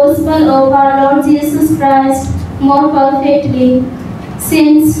the gospel of our Lord Jesus Christ more perfectly,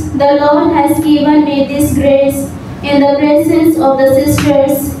 since the Lord has given me this grace in the presence of the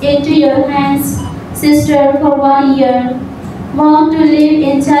sisters into your hands, sister, for 1 year. Vow to live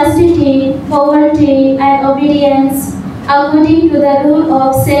in chastity, poverty, and obedience, according to the rule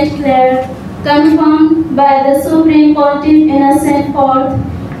of Saint Clare, confirmed by the Supreme Pontiff Innocent IV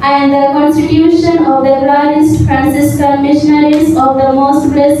and the Constitution of the Glorious Franciscan Missionaries of the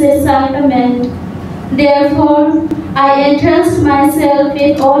Most Blessed Sacrament. Therefore, I entrust myself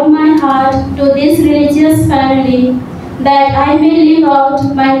with all my heart to this religious family, that I may live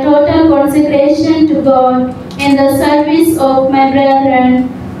out my total consecration to God in the service of my brethren,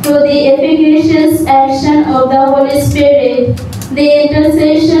 through the efficacious action of the Holy Spirit, the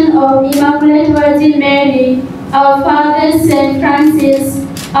intercession of Immaculate Virgin Mary, our Father Saint Francis,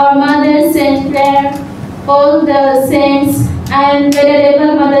 our Mother Saint Clare, all the saints, and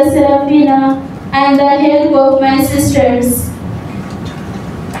Venerable Mother Seraphina, and the help of my sisters.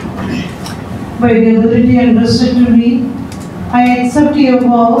 By the authority entrusted to me, I accept your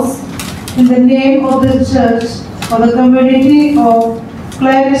vows in the name of the Church or the community of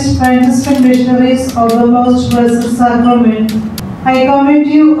Clare Franciscan Missionaries of the Most Blessed Sacrament. I commend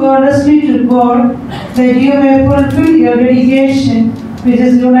you earnestly to God that you may fulfill your dedication, which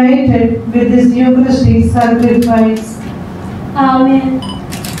is united with this Eucharistic sacrifice. Amen.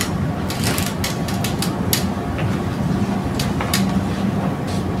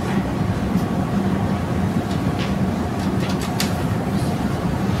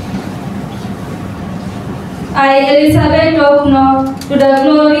 I, Elizabeth Topno, to the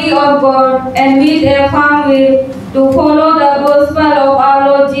glory of God, and with a firm will to follow the gospel of our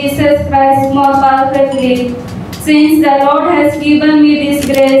Lord Jesus Christ more perfectly, since the Lord has given me this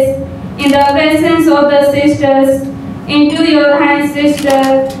grace in the presence of the sisters. Into your hands,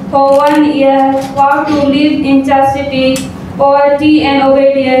 sister, for 1 year, vow to live in chastity, poverty, and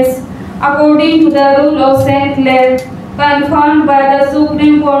obedience, according to the rule of Saint Clare, confirmed by the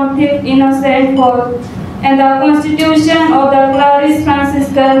Supreme Pontiff Innocent IV, and the Constitution of the Clare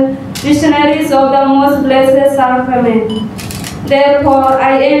Franciscan Missionaries of the Most Blessed Sacrament. Therefore,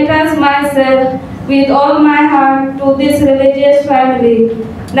 I entrust myself with all my heart to this religious family,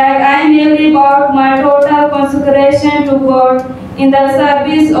 that I may live out my total consecration to God in the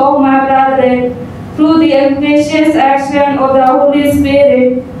service of my brethren, through the efficacious action of the Holy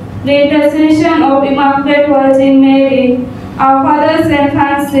Spirit, the intercession of Immaculate Virgin Mary, our Father Saint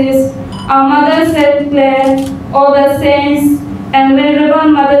Francis, our Mother Saint Clare, all the saints, and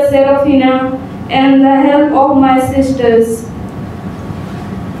Venerable Mother Seraphina, and the help of my sisters.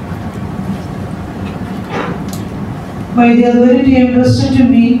 By the authority entrusted to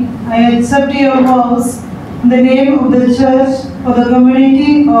me, I accept your vows in the name of the Church or the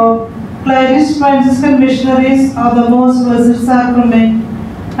community of Clare Franciscan Missionaries of the Most Blessed Sacrament.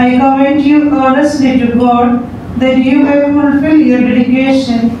 I commend you earnestly to God that you may fulfill your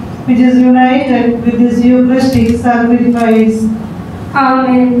dedication, which is united with this Eucharistic sacrifice.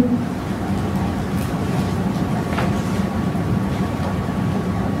 Amen.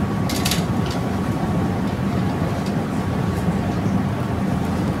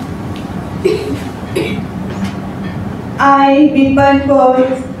 I, Vipan,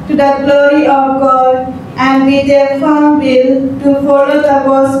 to the glory of God, and with a firm will to follow the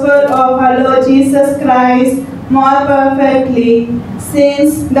gospel of our Lord Jesus Christ more perfectly,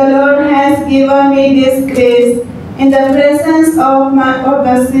 since the Lord has given me this grace in the presence of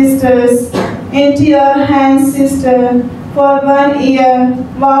the sisters. Into your hands, sister, for 1 year,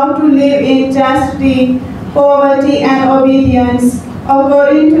 vow to live in chastity, poverty, and obedience,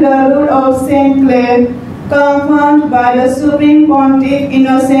 according to the rule of Saint Clare, confirmed by the Supreme Pontiff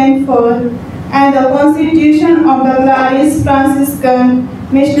Innocent IV, and the Constitution of the Clare Franciscan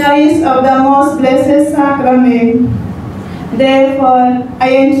Missionaries of the Most Blessed Sacrament. Therefore,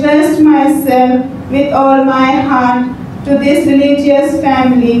 I entrust myself with all my heart to this religious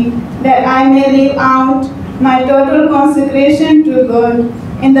family, that I may live out my total consecration to God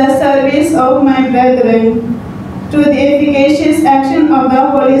in the service of my brethren, through the efficacious action of the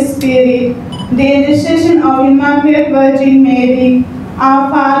Holy Spirit, the intercession of Immaculate Virgin Mary, our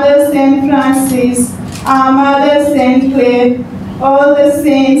Father Saint Francis, our Mother Saint Clare, all the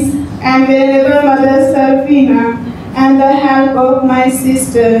saints, and Venerable Mother Seraphina, and the help of my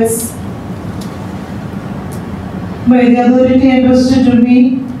sisters. By the authority entrusted to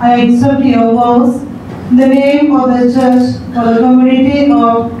me, I accept your vows in the name of the Church or the community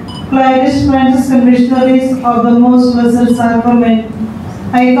of Clare Franciscan Missionaries of the Most Blessed Sacrament.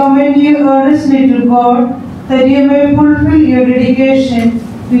 I commend you earnestly to God that you may fulfill your dedication,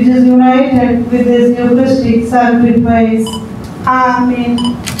 which is united with this Eucharistic sacrifice. Amen.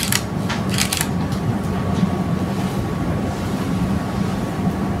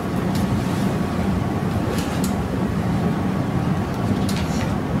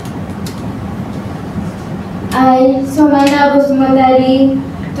 I, Somaina Basumatary,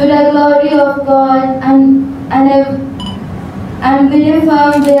 to the glory of God, and with a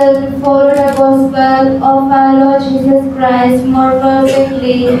firm will follow the gospel of our Lord Jesus Christ more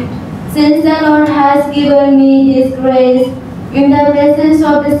perfectly, since the Lord has given me His grace, in the presence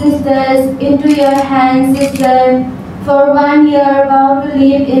of the sisters. Into your hands, sister, for 1 year, vow to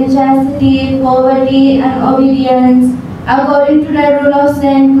live in chastity, poverty, and obedience, according to the rule of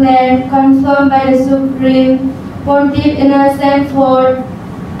Saint Clare, confirmed by the Supreme Pontiff Innocent IV,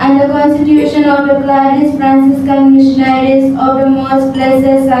 and the constitution of the Clare Franciscan Missionaries of the Most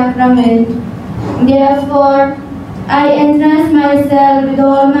Blessed Sacrament. Therefore, I entrust myself with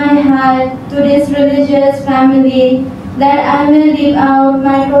all my heart to this religious family, that I may live out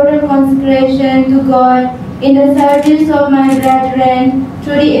my total consecration to God in the service of my brethren,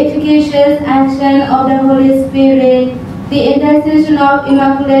 through the efficacious action of the Holy Spirit, the intercession of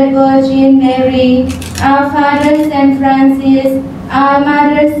Immaculate Virgin Mary, our Father Saint Francis, our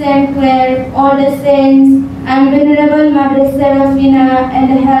Mother Saint Clare, all the saints, and Venerable Mother Seraphina,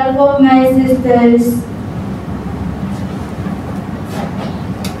 and the help of my sisters.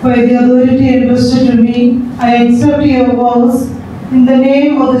 By the authority entrusted to me, I accept your vows in the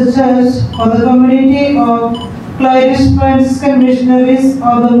name of the Church or the community of Clare Franciscan Missionaries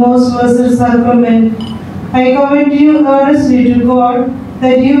of the Most Blessed Sacrament. I commend you earnestly to God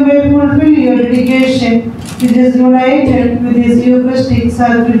that you may fulfill your dedication, which is united with His Eucharistic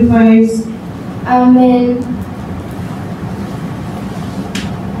sacrifice. Amen.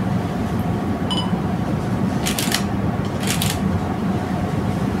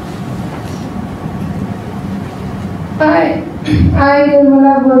 I,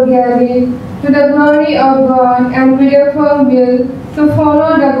 Nirmala Borgoyary, to the glory of God and with a firm will to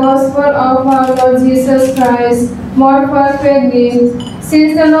follow the gospel of our Lord Jesus Christ more perfectly,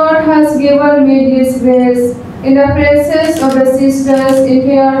 since the Lord has given me this grace, in the presence of the sisters into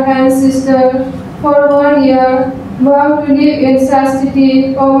your hands, sister, for 1 year, vow to live in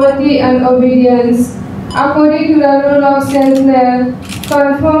chastity, poverty, and obedience, according to the rule of Saint Clare,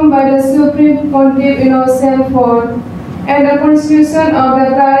 confirmed by the Supreme Pontiff Innocent IV, and the constitution of the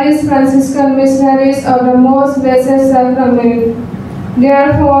Clare Franciscan Missionaries of the Most Blessed Sacrament.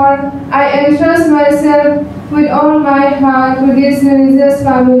 Therefore, I entrust myself with all my heart to this religious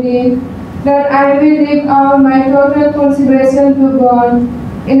family, that I will live out my total consecration to God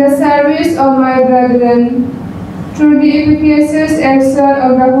in the service of my brethren, through the efficacious action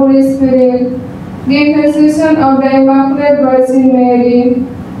of the Holy Spirit, the intercession of the Immaculate Virgin Mary,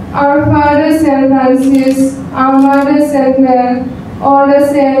 our Father Saint Francis, our Mother Saint Clare, all the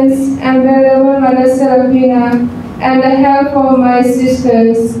saints, and Venerable Mother Seraphina, and the help of my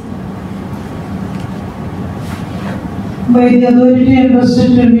sisters. By the authority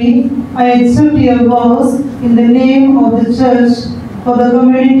entrusted to me, I accept your vows in the name of the Church for the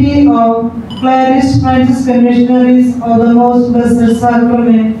community of Clare Franciscan Missionaries of the Most Blessed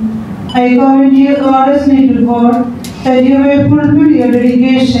Sacrament. I commend you earnestly to God that you may fulfill your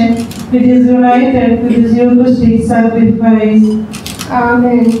dedication, which is united with His Eucharistic sacrifice.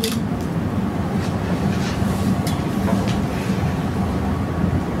 Amen.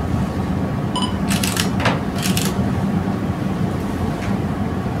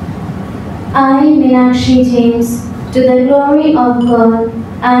 I, Minakshi James, to the glory of God,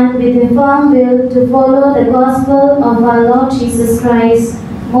 and with a firm will to follow the gospel of our Lord Jesus Christ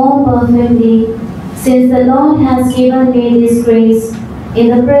more perfectly, since the Lord has given me this grace,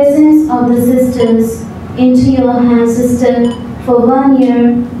 in the presence of the sisters, into your hands, sister, for 1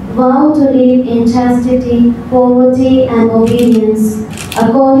 year, vow to live in chastity, poverty, and obedience,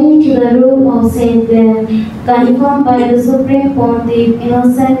 according to the rule of Saint Clare, confirmed by the Supreme Pontiff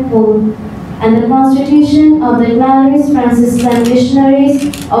Innocent IV, and the constitution of the Clare Franciscan Missionaries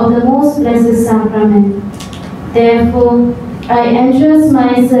of the Most Blessed Sacrament. Therefore, I entrust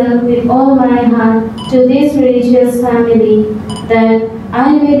myself with all my heart to this religious family, that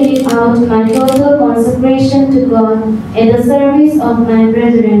I may live out my total consecration to God in the service of my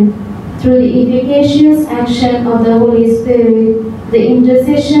brethren, through the efficacious action of the Holy Spirit, the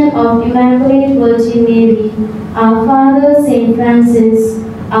intercession of Immaculate Virgin Mary, our Father Saint Francis,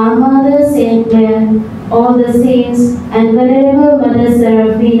 our Mother Saint Clare, all the saints, and Venerable Mother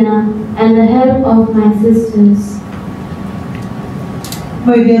Seraphina, and the help of my sisters.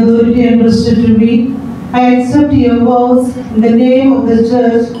 By the authority entrusted to me, I accept your vows in the name of the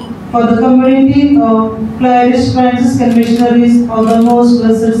Church for the community of Clare Franciscan Missionaries of the Most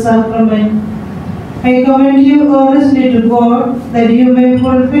Blessed Sacrament. I commend you earnestly to God that you may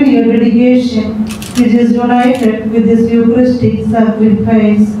fulfill your dedication, which is united with His Eucharistic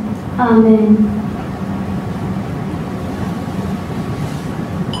sacrifice. Amen.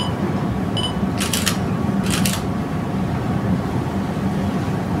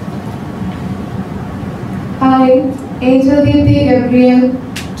 I, Angel Deepti Gabriel,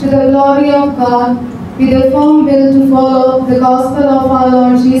 to the glory of God, with a firm will to follow the gospel of our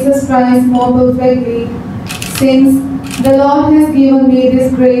Lord Jesus Christ more perfectly, since the Lord has given me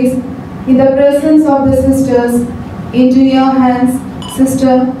this grace, in the presence of the sisters, into your hands,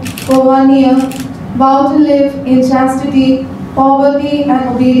 sister, for 1 year, vow to live in chastity, poverty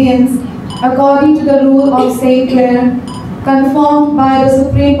and obedience, according to the rule of Saint Clare, confirmed by the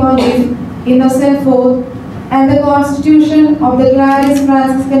Supreme Pontiff Innocent IV, and the Constitution of the Claris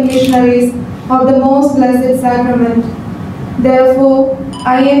Franciscan Missionaries of the Most Blessed Sacrament. Therefore,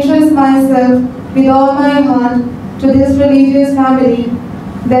 I entrust myself with all my heart to this religious family,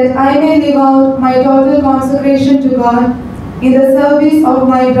 that I may live out my total consecration to God in the service of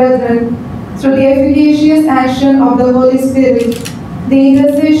my brethren, through the efficacious action of the Holy Spirit, the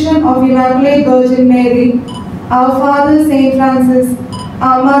intercession of Immaculate Virgin Mary, our Father Saint Francis,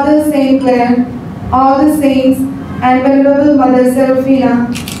 our Mother Saint Clare, all the saints, and Venerable Mother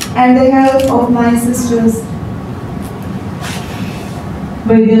Seraphina, and the help of my sisters.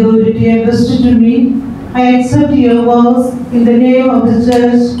 By the authority entrusted to me, I accept your vows in the name of the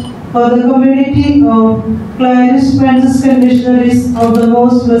Church for the community of Claris Franciscan Missionaries of the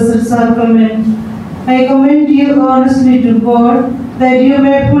Most Blessed Sacrament. I commend you earnestly to God that you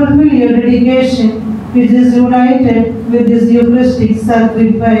may fulfill your dedication, which is united with this Eucharistic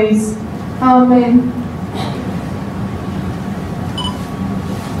sacrifice. Amen.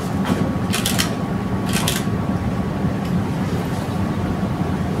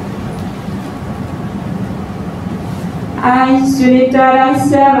 I, Sunita,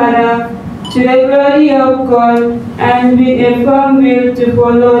 Rangsa, Marak, to the glory of God, and with a firm will to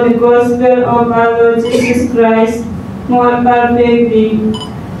follow the gospel of our Lord Jesus Christ more perfectly.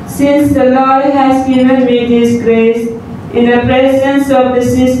 Since the Lord has given me this grace, in the presence of the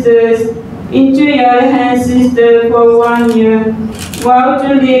sisters, into your hands, sister, for 1 year, vow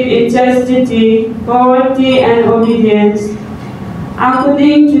to live in chastity, poverty, and obedience,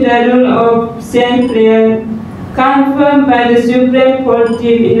 according to the rule of Saint Clare, confirmed by the Supreme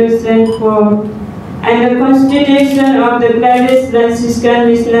Pontiff Innocent IV, and the Constitution of the Claris Franciscan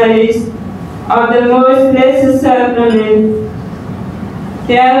Missionaries of the Most Blessed Sacrament.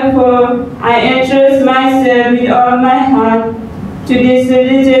 Therefore, I entrust myself with all my heart to this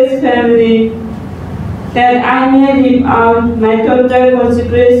religious family, that I may live out my total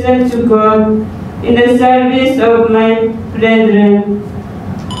consecration to God in the service of my brethren.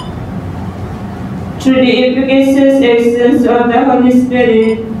 Through the efficacious actions of the Holy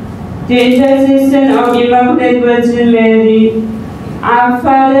Spirit, the intercession of Immaculate Virgin Mary, our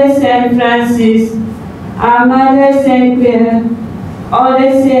Father Saint Francis, our Mother Saint Clare, all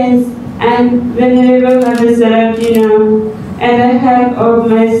the saints, and Venerable Mother Seraphina, and the help of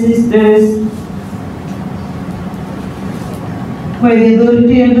my sisters. By the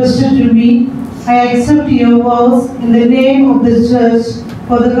authority entrusted to me, I accept your vows in the name of the Church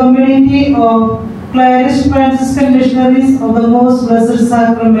for the community of Claris Franciscan Missionaries of the Most Blessed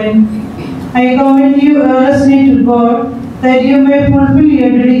Sacrament. I commend you earnestly to God that you may fulfill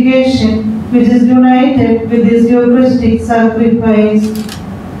your dedication, which is united with this Eucharistic sacrifice.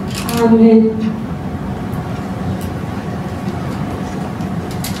 Amen.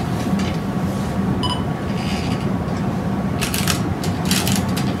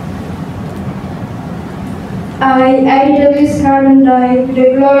 I, Iridalis Kharmyndai, to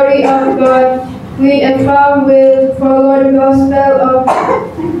the glory of God, with a firm will follow the gospel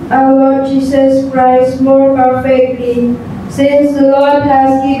of our Lord Jesus Christ more perfectly, since the Lord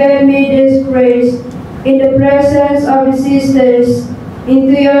has given me this grace, in the presence of the sisters,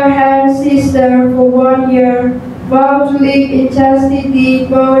 into your hands, sister, for 1 year, vow to live in chastity,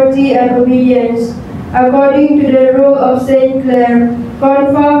 poverty, and obedience, according to the rule of Saint Clare,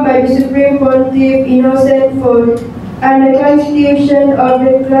 confirmed by the Supreme Pontiff Innocent IV, and the Constitution of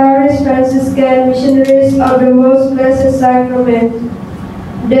the Claris Franciscan Missionaries of the Most Blessed Sacrament.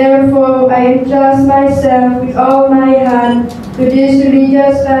 Therefore, I entrust myself with all my heart to this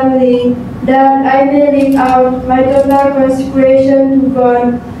religious family, that I may live out my total consecration to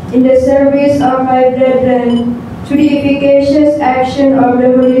God in the service of my brethren, through the efficacious action of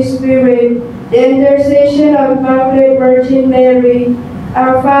the Holy Spirit, the intercession of Immaculate Virgin Mary,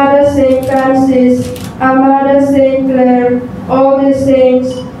 our Father Saint Francis, our Mother Saint Clare, all the saints,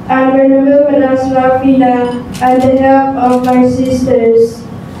 and Venerable Mother Seraphina, and the help of my sisters.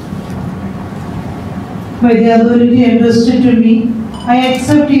 By the authority entrusted to me, I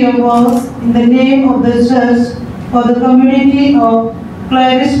accept your vows in the name of the Church for the community of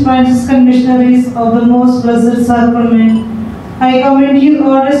Claris Franciscan Missionaries of the Most Blessed Sacrament. I commend you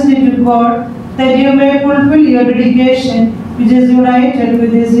earnestly to God that you may fulfill your dedication, which is united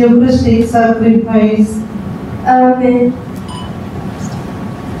with this Eucharistic sacrifice. Amen.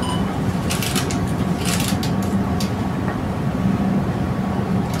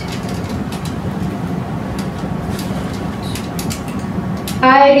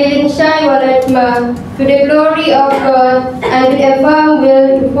 I, Rilinshai, Warlaitthma, to the glory of God, and with a firm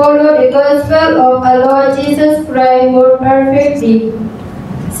will to follow the gospel of our Lord Jesus Christ more perfectly.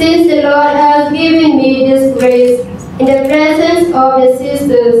 Since the Lord has given me this grace in the presence of the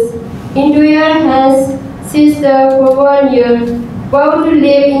sisters, into your hands, sister, for 1 year, vow to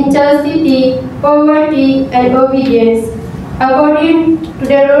live in chastity, poverty, and obedience, according to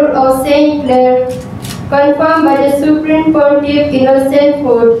the rule of Saint Clare, confirmed by the Supreme Pontiff Innocent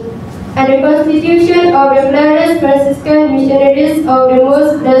IV, and the Constitution of the Clare Franciscan Missionaries of the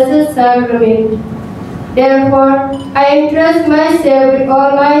Most Blessed Sacrament. Therefore, I entrust myself with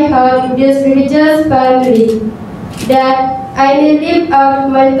all my heart to this religious family, that I may live out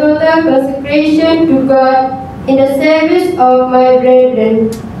my total consecration to God in the service of my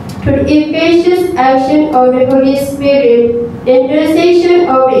brethren, through the efficacious action of the Holy Spirit, the intercession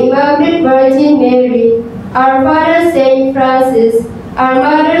of the Immaculate Virgin Mary, our Father Saint Francis, our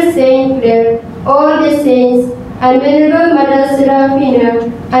Mother Saint Clare, all the saints, and Venerable Mother Seraphina,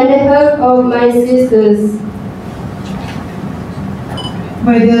 and the help of my sisters.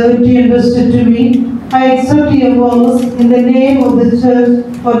 By the authority entrusted to me, I accept your vows in the name of the Church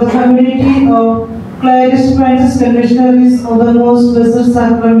for the community of Clare Franciscan Missionaries of the Most Blessed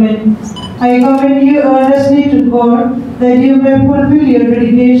Sacrament. I commend you earnestly to God that you may fulfill your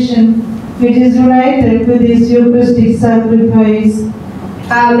dedication, which is united with this Eucharistic sacrifice.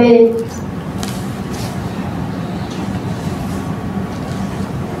 Amen.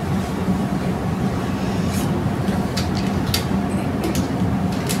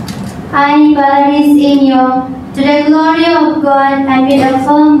 I, Balary, Syiemiong, to the glory of God and with a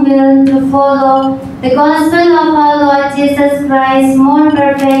firm will to follow the gospel of our Lord Jesus Christ more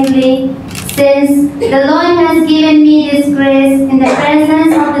perfectly, since the Lord has given me this grace in the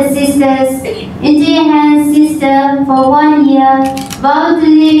presence of the sisters, into your hands, sister, for 1 year, vow to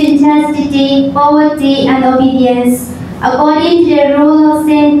live in chastity, poverty, and obedience, according to the rule of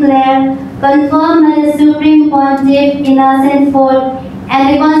Saint Clare, confirmed by the Supreme Pontiff Innocent IV,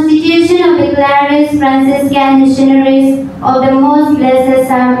 and the Constitution of the Clare Franciscan Missionaries of the Most Blessed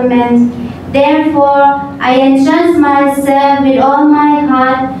Sacrament. Therefore, I entrust myself with all my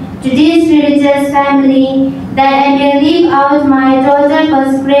heart to this religious family, that I may live out my total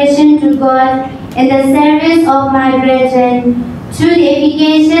consecration to God in the service of my brethren, through the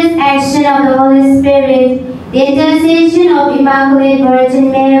efficacious action of the Holy Spirit, the intercession of Immaculate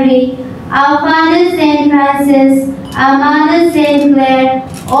Virgin Mary, our Father Saint Francis, our Mother Saint Clare,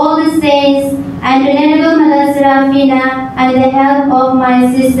 all the saints, and the Venerable Mother Seraphina, and the help of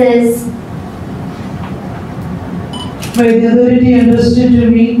my sisters. By the authority entrusted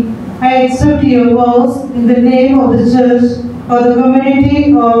to me, I accept your vows in the name of the Church for the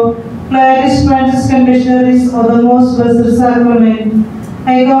community of Clare Franciscan Missionaries of the Most Blessed Sacrament.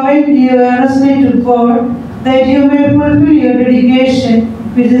 I commend you earnestly to God that you may fulfill your dedication,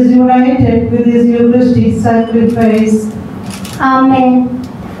 which is united with this Eucharistic sacrifice. Amen.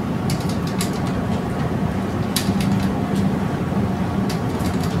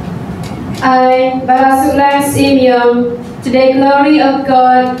 I, Balasuklang, Syiemiong, to the glory of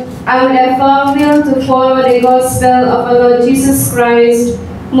God, and with a firm will to follow the gospel of our Lord Jesus Christ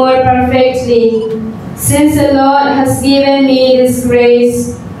more perfectly, since the Lord has given me this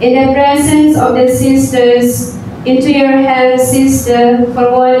grace in the presence of the sisters, into your hands, sister, for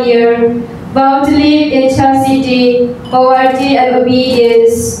 1 year, vow to live in chastity, poverty, and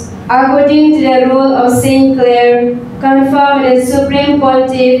obedience, according to the rule of Saint Clare, confirmed by the Supreme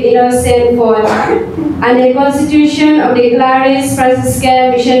Pontiff Innocent IV, and the Constitution of the Clare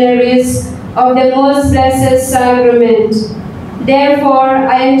Franciscan Missionaries of the Most Blessed Sacrament. Therefore,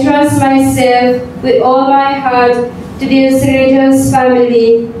 I entrust myself with all my heart to this religious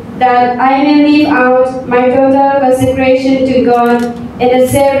family, that I may live out my total consecration to God in the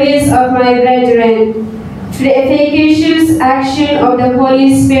service of my brethren, through the efficacious action of the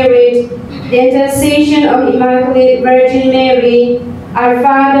Holy Spirit, the intercession of Immaculate Virgin Mary, our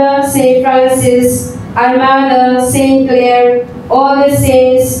Father Saint Francis, our Mother Saint Clare, all the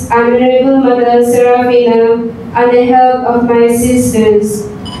saints, and Venerable Mother Seraphina, and the help of my sisters.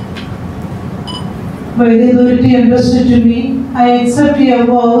 By the authority entrusted to me, I accept your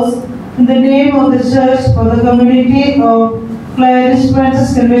vows in the name of the Church for the community of Clare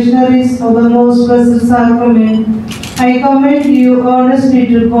Franciscan Missionaries of the Most Blessed Sacrament. I commend you earnestly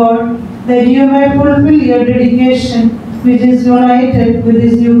to God that you may fulfill your dedication, which is united with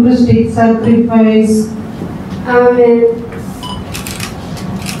this Eucharistic sacrifice. Amen.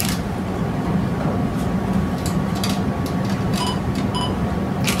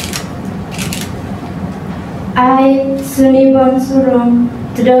 I, Sunibon, Surong,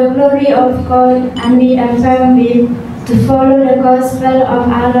 to the glory of God, and with a firm will to follow the gospel of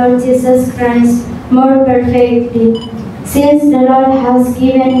our Lord Jesus Christ more perfectly, since the Lord has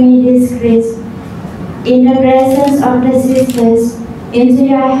given me this grace. In the presence of the sisters, into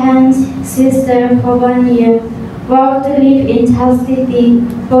your hands, sister, for 1 year, work to live in chastity,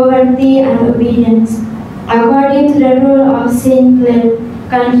 poverty, and obedience, according to the rule of Saint Clare,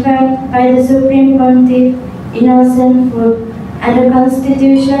 confirmed by the Supreme Pontiff Innocent IV, and the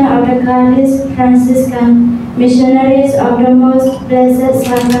Constitution of the Clarish Franciscan Missionaries of the Most Blessed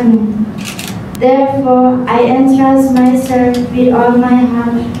Sacrament. Therefore, I entrust myself with all my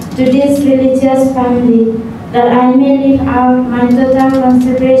heart to this religious family, that I may live out my total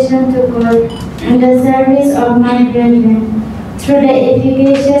consecration to God in the service of my brethren, through the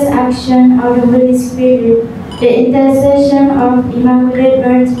efficacious action of the Holy Spirit, the intercession of Immaculate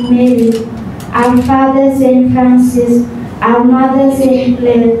Virgin Mary, our Father Saint Francis, our Mother Saint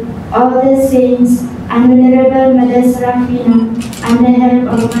Clare, all the saints, and Venerable Mother Seraphina, and the help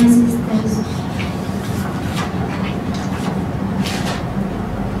of my sisters.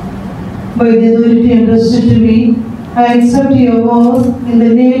 By the authority entrusted to me, I accept your vows in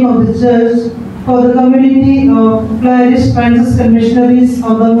the name of the Church for the community of Clarish Franciscan Missionaries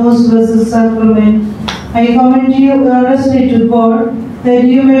of the Most Blessed Sacrament. I commend you earnestly to God that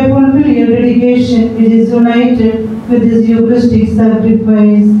you may fulfill your dedication which is united with this Eucharistic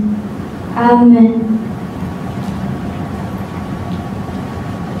sacrifice. Amen.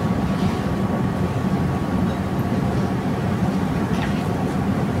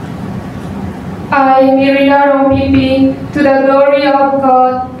 I, Merina Rongpipi, to the glory of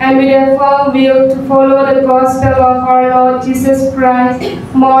God, and with a firm will to follow the gospel of our Lord Jesus Christ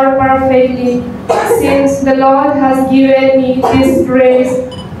more perfectly, since the Lord has given me this grace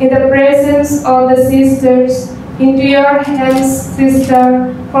in the presence of the sisters. Into your hands,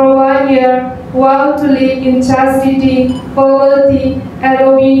 sister, for 1 year, vow to live in chastity, poverty, and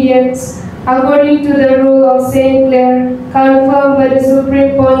obedience, according to the rule of Saint Clare, confirmed by the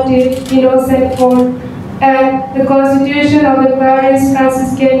Supreme Pontiff Innocent IV, and the Constitution of the Clarish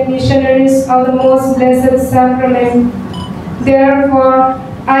Franciscan Missionaries of the Most Blessed Sacrament. Therefore,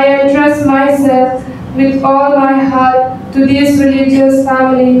 I entrust myself with all my heart to this religious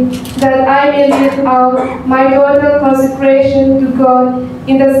family, that I may live out my total consecration to God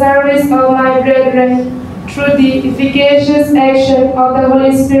in the service of my brethren, through the efficacious action of the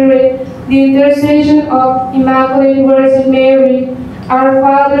Holy Spirit, the intercession of Immaculate Virgin Mary, our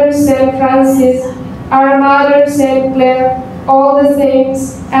Father Saint Francis, our Mother Saint Clare, all the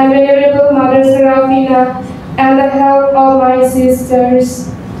saints, and Venerable Mother Seraphina, and the help of my sisters.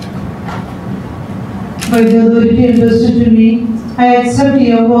 By the authority entrusted to me, I accept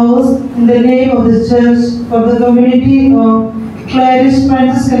your vows in the name of the Church for the community of Clarish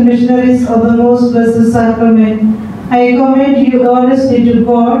Franciscan Missionaries of the Most Blessed Sacrament. I commend you earnestly to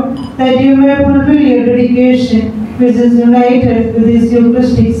God that you may fulfill your dedication which is united with this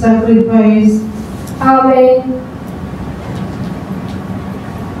Eucharistic sacrifice. Amen.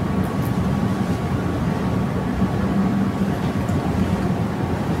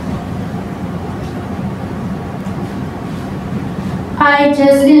 I,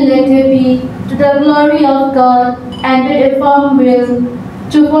 Jeslin Lekthepi, to the glory of God, and with a firm will,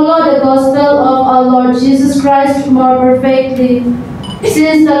 to follow the gospel of our Lord Jesus Christ more perfectly,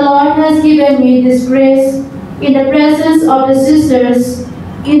 since the Lord has given me this grace in the presence of the sisters.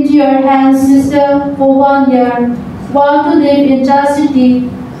 Into your hands, sister, for 1 year, vow to live in chastity,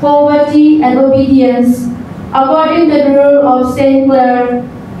 poverty, and obedience, according to the rule of Saint Clare,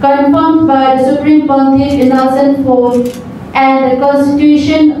 confirmed by the Supreme Pontiff Innocent IV, and the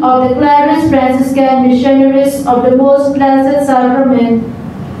Constitution of the Clarish Franciscan Missionaries of the Most Blessed Sacrament.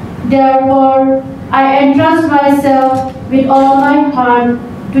 Therefore, I entrust myself with all my heart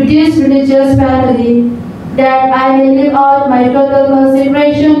to this religious family, that I may live out my total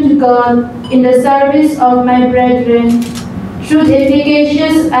consecration to God in the service of my brethren, through the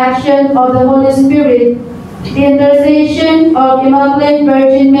efficacious action of the Holy Spirit, the intercession of Immaculate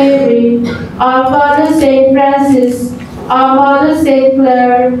Virgin Mary, our Father Saint Francis, our Mother Saint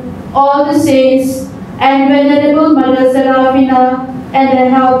Clare, all the saints, and Venerable Mother Seraphina, and the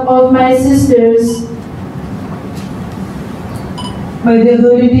help of my sisters. By the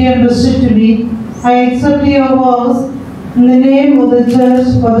authority entrusted to me, I accept your vows in the name of the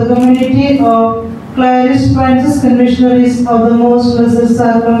Church for the community of Clarish Franciscan Missionaries of the Most Blessed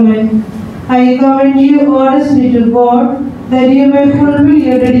Sacrament. I commend you earnestly to God that you may fulfill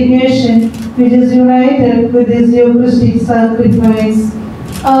your dedication which is united with this Eucharistic sacrifice.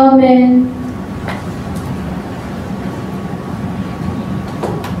 Amen.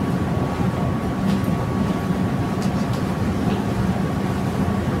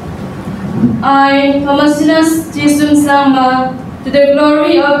 I, Thomasina Sama, to the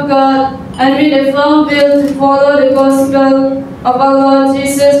glory of God, and with a firm will to follow the gospel of our Lord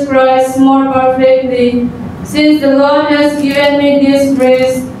Jesus Christ more perfectly, since the Lord has given me this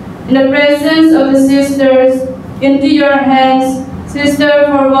grace, in the presence of the sisters, into your hands, sister,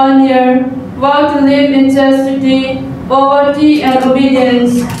 for 1 year, vow to live in chastity, poverty, and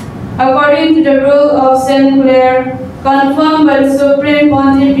obedience, according to the rule of St. Clare, confirmed by the Supreme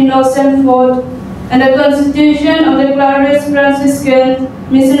Pontiff Innocent IV, and the Constitution of the Clares Franciscan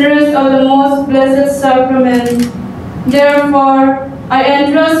Missionaries of the Most Blessed Sacrament. Therefore, I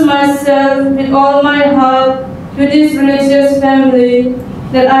entrust myself with all my heart to this religious family,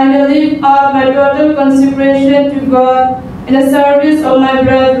 that I may live out my total consecration to God in the service of my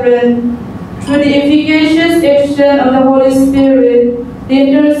brethren, through the efficacious action of the Holy Spirit, the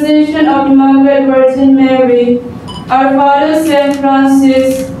intercession of Immaculate Virgin Mary, our Father Saint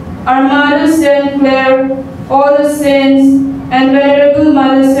Francis, our Mother Saint Clare, all the saints, and Venerable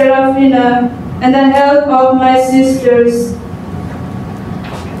Mother Seraphina, and the help of my sisters.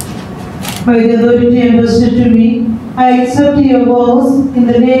 By the authority entrusted to me, I accept your vows in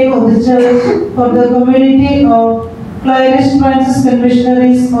the name of the Church for the community of Clare Franciscan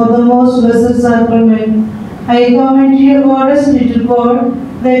Missionaries of the Most Blessed Sacrament. I commend you honestly to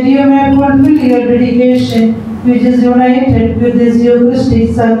God, that you may fulfill your dedication, which is united with this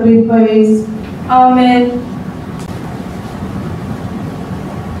Eucharistic sacrifice. Amen.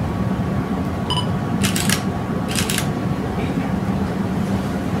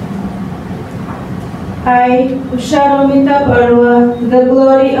 I, Usharomita Parwa, to the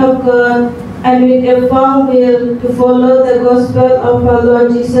glory of God, and with a firm will to follow the gospel of our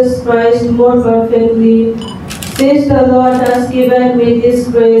Lord Jesus Christ more perfectly, since the Lord has given me this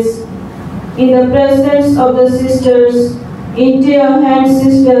grace, in the presence of the sisters, into your hands,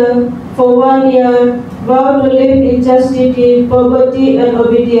 sister, for 1 year, vow to live in chastity, poverty, and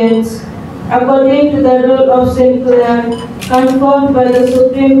obedience, according to the rule of St. Clare, confirmed by the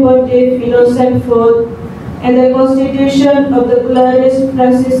Supreme Pontiff Innocent IV, and the Constitution of the Clares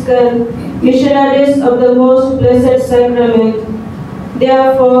Franciscan Missionaries of the Most Blessed Sacrament.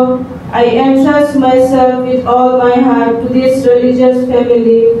 Therefore, I entrust myself with all my heart to this religious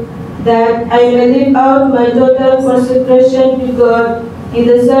family, that I may live out my total consecration to God in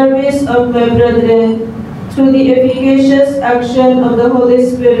the service of my brethren, through the efficacious action of the Holy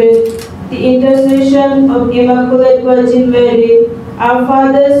Spirit, the intercession of Immaculate Virgin Mary, our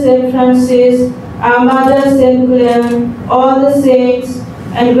Father Saint Francis, our Mother Saint Clare, all the saints,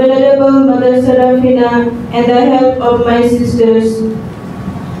 and Venerable Mother Seraphina, and the help of my sisters.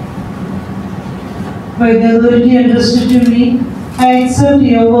 By the authority entrusted to me, I accept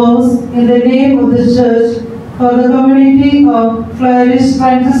your vows in the name of the Church for the community of Clare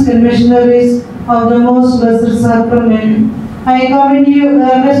Franciscan Missionaries of the Most Blessed Sacrament. I commend you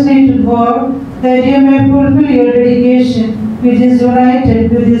earnestly to God, that you may fulfill your dedication, which is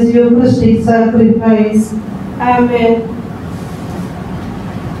united with this Eucharistic sacrifice. Amen.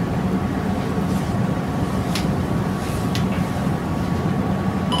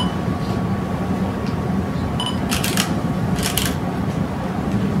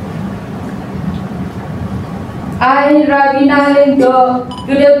 I, Ravina Lindo,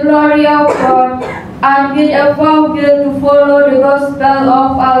 to the glory of God, and with a firm will to follow the gospel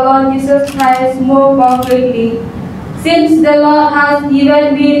of our Lord Jesus Christ more perfectly, since the Lord has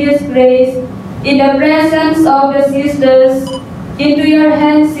given me this grace, in the presence of the sisters, into your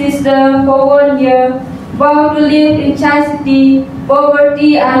hands, sister, for 1 year, vow to live in chastity,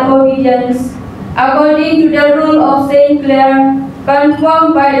 poverty, and obedience, according to the rule of St. Clare,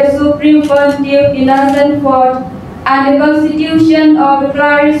 confirmed by the Supreme Pontiff Innocent IV, and the Constitution of the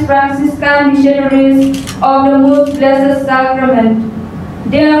Clares Franciscan Missionaries of the Most Blessed Sacrament.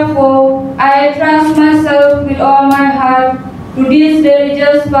 Therefore, I trust myself with all my heart to this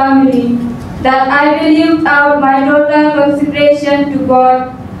religious family, that I will live out my total consecration to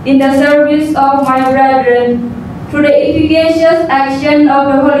God in the service of my brethren, through the efficacious action of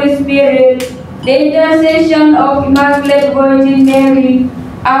the Holy Spirit, the intercession of Immaculate Virgin Mary,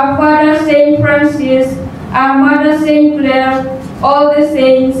 our Father Saint Francis, our Mother Saint Clare, all the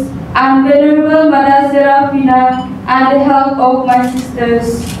saints, and Venerable Mother Seraphina, and the help of my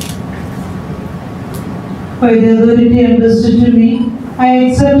sisters. By the authority entrusted to me, I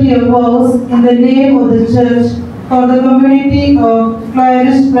accept your vows in the name of the Church for the community of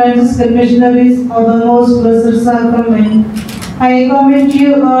Clare Franciscan Missionaries of the Most Blessed Sacrament. I commend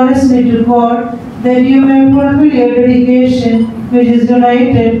you earnestly to God, that you may fulfill your dedication, which is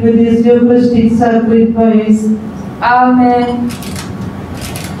united with this Eucharistic sacrifice. Amen.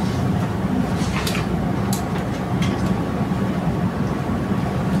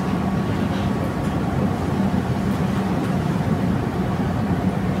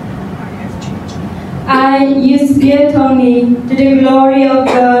 mind is clear to me to the glory of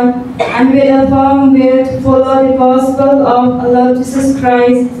God, and with a firm will to follow the gospel of our Lord Jesus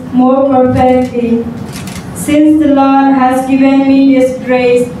Christ more perfectly. Since the Lord has given me this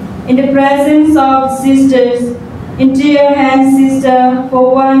grace in the presence of sisters, into your hands, sister,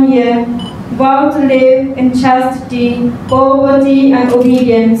 for 1 year, vow to live in chastity, poverty, and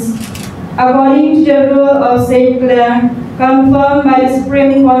obedience, according to the rule of St. Clare, confirmed by the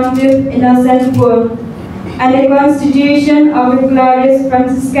Supreme Pontiff Innocent IV, and the Constitution of the glorious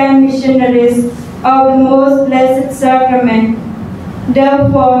Franciscan missionaries of the Most Blessed Sacrament.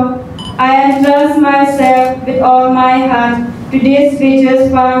 Therefore, I entrust myself with all my heart to this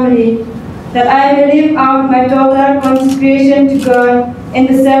gracious family, that I may live out my total consecration to God in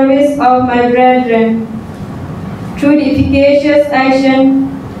the service of my brethren, through the efficacious action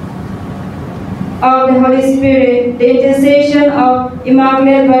of the Holy Spirit, the intercession of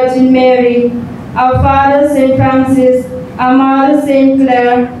Immaculate Virgin Mary, our Father Saint Francis, our Mother Saint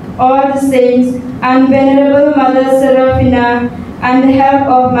Clare, all the saints, and Venerable Mother Seraphina, and the help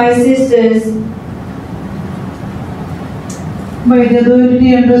of my sisters. By the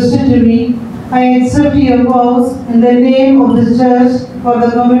authority entrusted to me, I accept your vows in the name of the Church for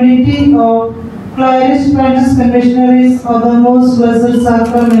the community of Clarish Franciscan missionaries of the Most Blessed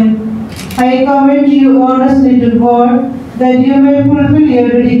Sacrament. I commend you honestly to God that you may fulfill your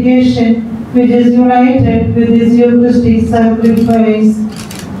dedication, which is united with this Eucharistic sacrifice.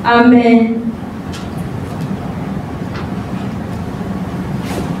 Amen.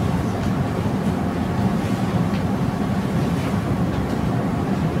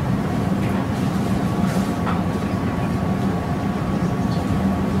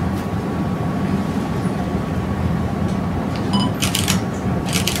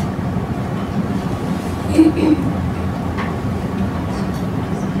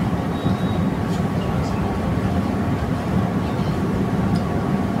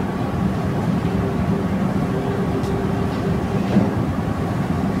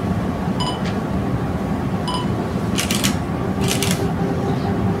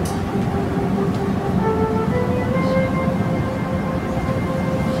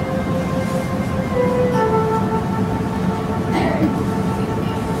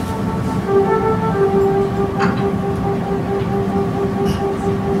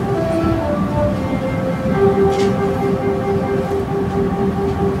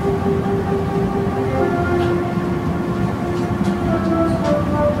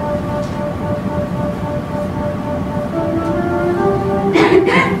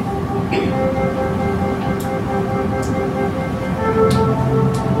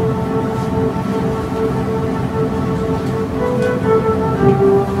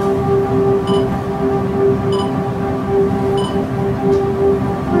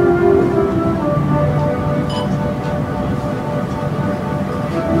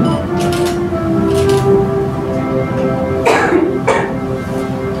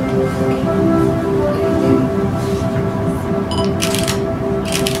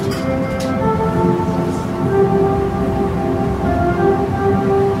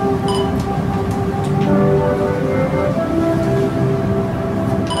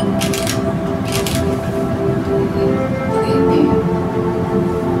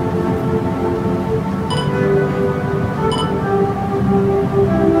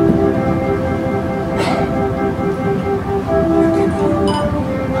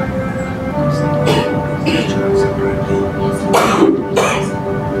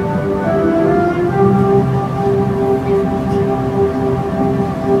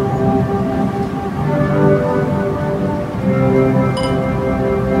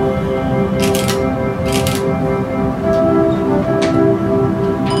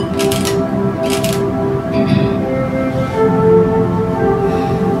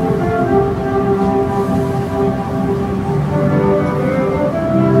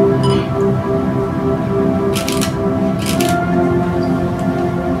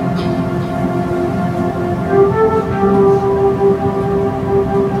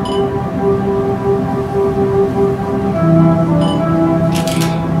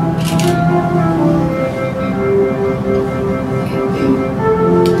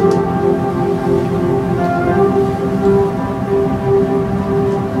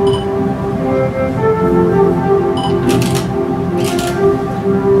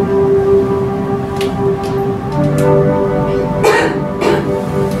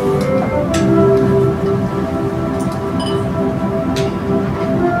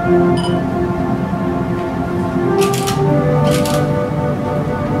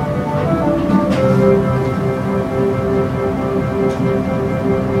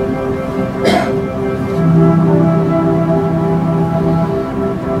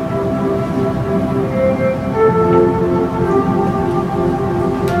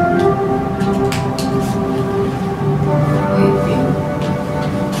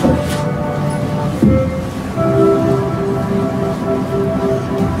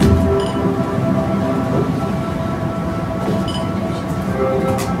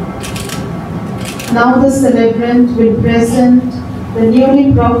 Now the celebrant will present the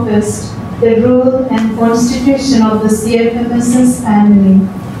newly professed, the rule and constitution of the CFMSS family.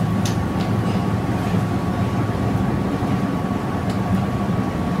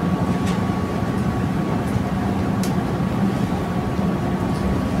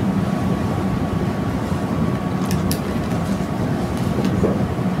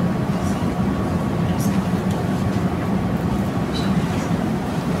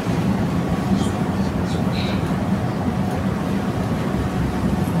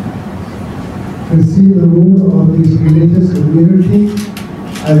 Receive the rule of this religious community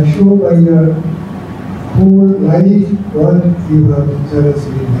and show by your whole life what you have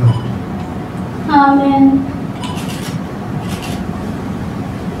zealously done. Amen.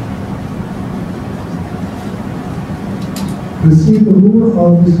 Receive the rule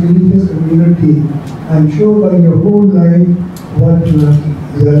of this religious community and show by your whole life what you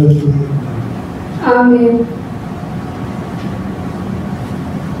have zealously done. Amen.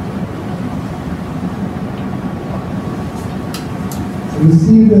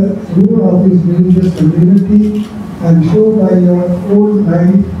 Receive the rule of this religious community and show by your whole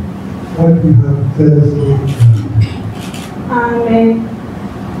life what you have zealously done. Amen.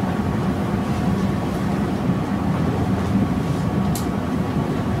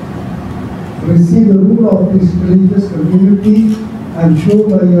 Receive the rule of this religious community and show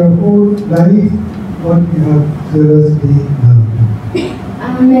by your whole life what you have zealously done.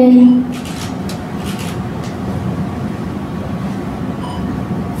 Amen.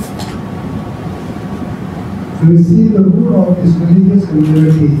 Receive the rule of this religious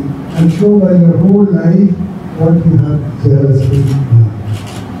community and show by your whole life what you have zealously done.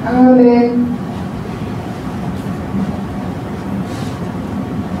 Amen.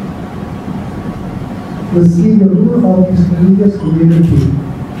 Receive the rule of this religious community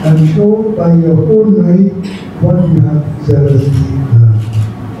and show by your whole life what you have zealously done.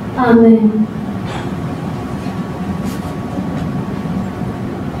 Amen.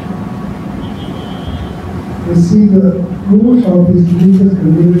 Receive the rules of this religious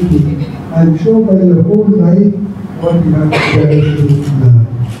community and show by your whole life what you have zealously done.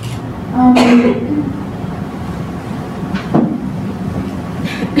 Amen.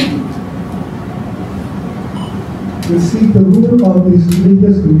 Receive the rule of this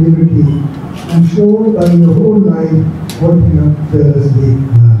religious community and show by your whole life what you have zealously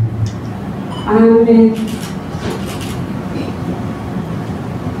done. Amen.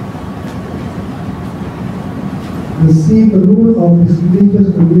 Receive the rule of this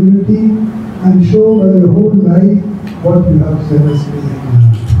religious community and show by your whole life what you have zealously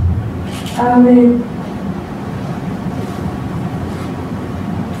done. Amen.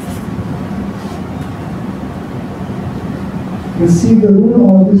 Receive the rule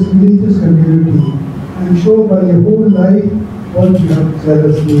of this religious community and show by your whole life what you have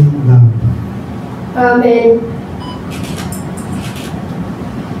zealously done. Amen.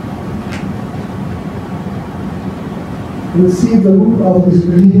 Receive the rule of this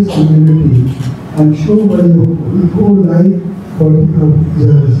religious community and show by your whole life what you have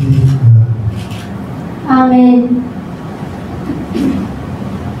zealously done. Amen.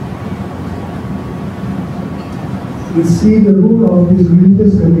 Receive the rule of this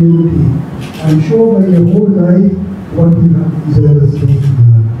religious community and show by your whole life what you have zealously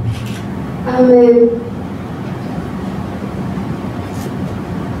done. Amen.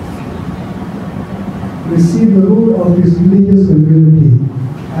 Receive the rule of this religious community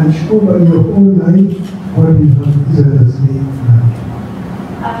and show by your whole life what you have zealously done.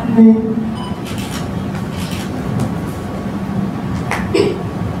 Amen.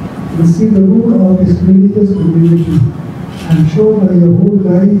 Receive the rule of this religious community and show by your whole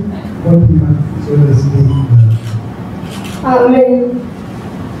life what you have zealously done. Amen.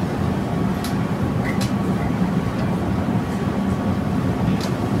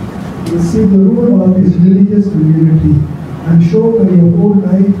 Receive the rule of this religious community and show by your whole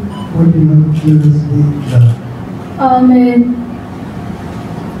life what you have zealously done. Amen.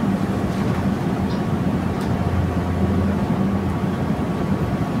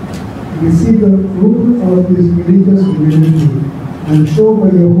 Receive the rule of this religious community and show by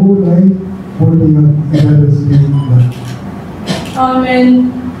your whole life what you have zealously done. Amen.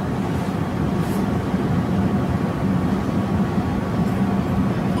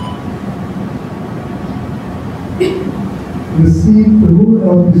 Receive the rule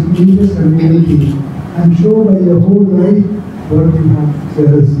of this religious community and show by your whole life what you have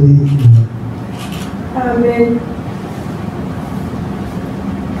zealously done. Amen.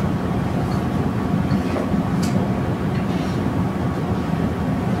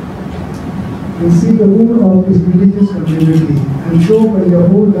 Receive the rule of this religious community and show by your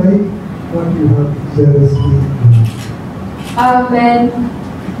whole life what you have zealously done. Amen.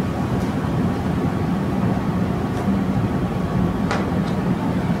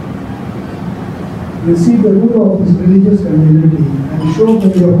 Receive the rule of this religious community and show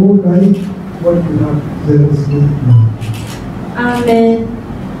by your whole life what you have zealously done. Amen.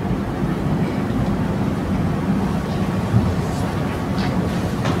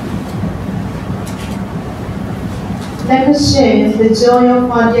 Let us share the joy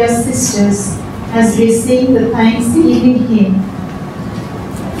of our dear sisters as we sing the Thanksgiving hymn.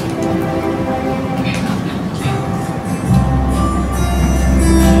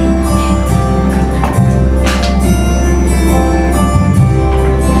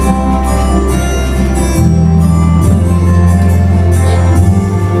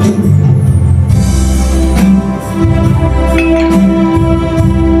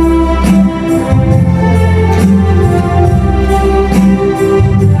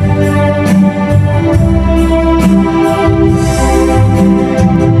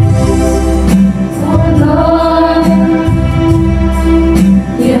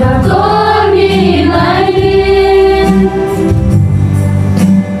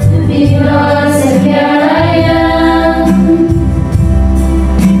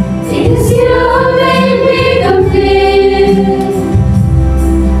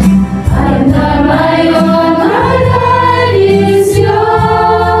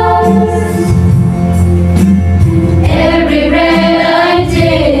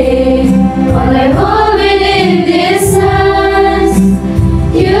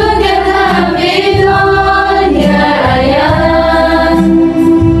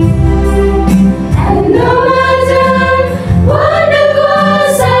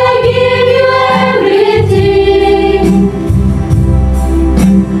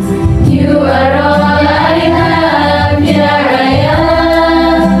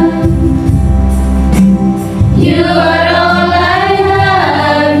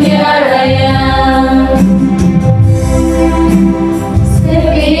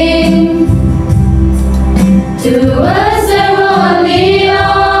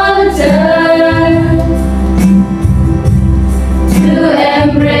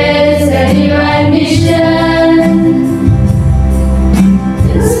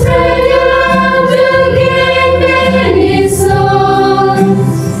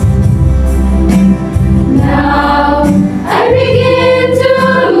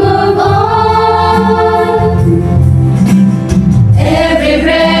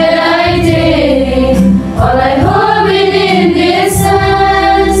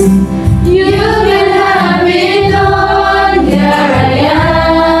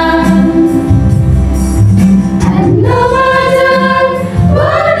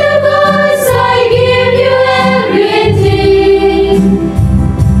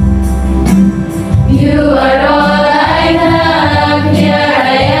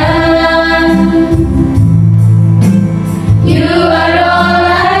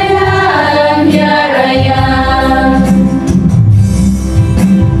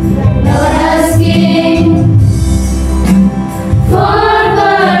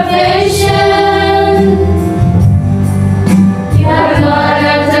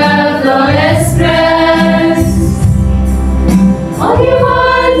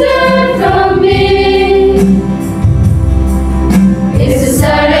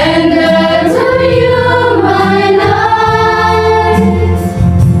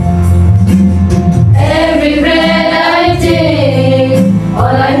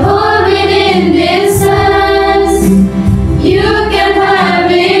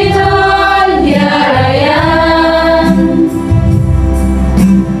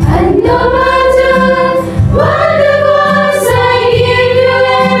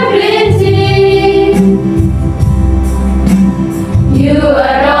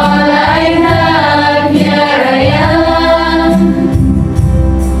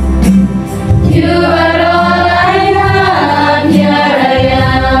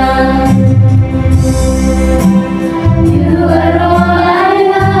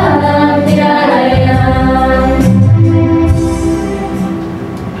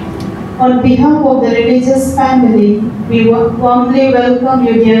 On behalf of the religious family, we warmly welcome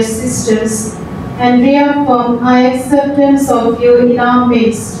you, dear sisters, and reaffirm our acceptance of you in our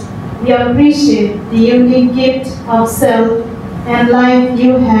midst. We appreciate the unique gift of self and life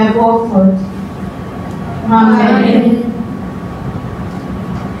you have offered. Amen.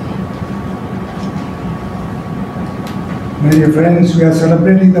 My dear friends, we are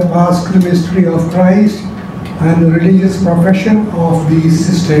celebrating the Paschal mystery of Christ and the religious profession of these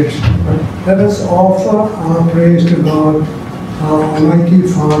sisters. Let us offer our praise to God, our Almighty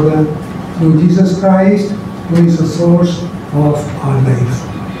Father, through Jesus Christ, who is the source of our life.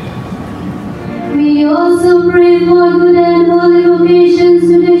 We also pray for good and holy vocations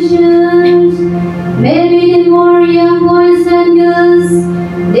to the church. May we more young boys and girls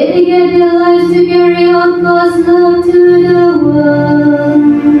dedicate their lives to carry out God's love to the world.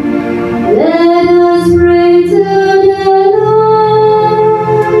 Let us pray to the Lord.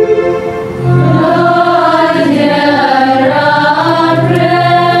 Lord, hear our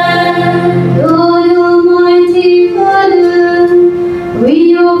prayer. Lord Almighty Father, we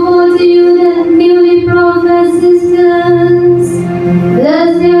offer to you the newly professed sisters.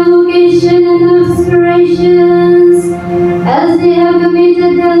 Bless their vocation and aspirations as they have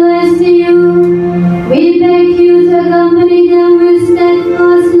committed their lives to you. We beg you to accompany them with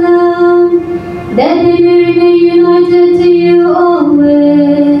steadfast love, that they may remain united to you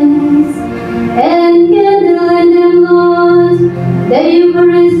always. Enkindle in them, Lord, the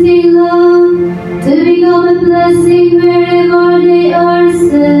Eucharistic love to become a blessing wherever they are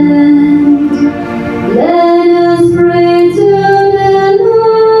sent. Let us pray to the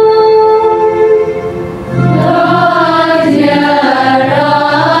Lord. Lord, hear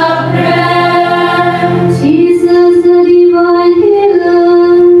our prayer. Jesus, the divine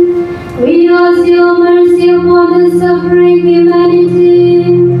healer, we ask your mercy upon the suffering humanity,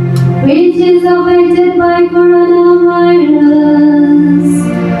 which is affected by coronavirus.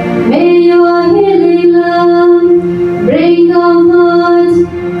 May your healing love bring comfort,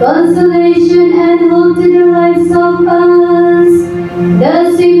 consolation, and hope to the lives of us.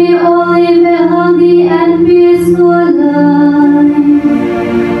 Thus we may all live a healthy and peaceful life.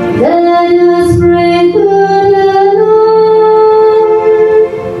 Let us pray to the Lord.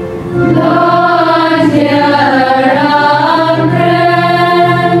 Lord, hear our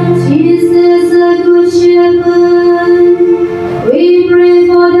prayer. Jesus, the Good Shepherd, we pray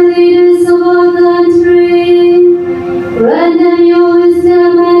for the leaders of our country. Grant them your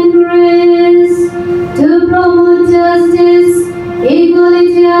wisdom and grace to promote justice,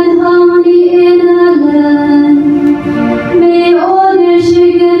 equality, and harmony in our land. May all their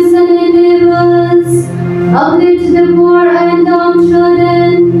shakings and endeavors uplift the poor and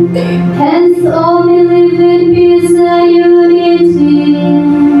downtrodden. Hence all may live in peace and unity.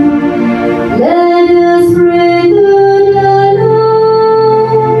 Let us pray to the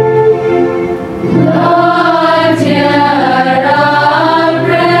Lord. Lord, hear our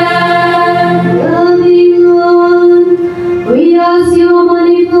prayer. Loving Lord, we ask your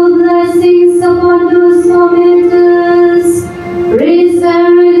manifold blessings upon those commenters, priests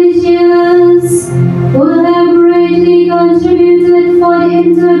and religious, who have greatly contributed for the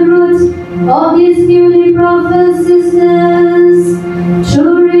intergrowth of these newly professed sisters,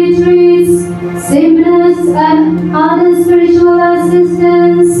 through retreats, seminars, and other spiritual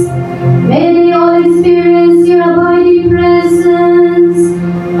assistance. May they all experience your abiding presence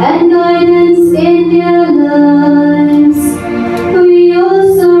and guidance in their lives. We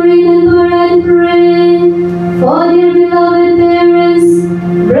also remember and pray for their beloved parents,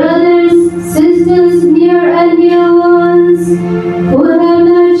 brothers, sisters, near and near ones, who have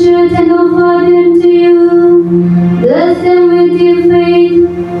nurtured and offered them to you. Bless them with your faith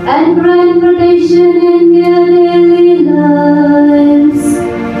and grant protection in their daily lives.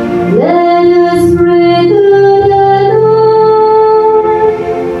 Let us pray to the Lord.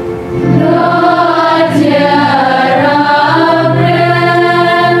 Lord, hear our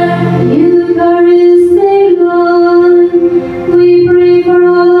prayer. Eucharistic Lord, we pray for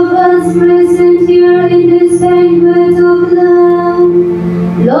all of us present here in this banquet of love.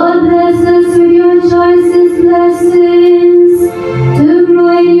 Lord, bless us with your choicest blessings to grow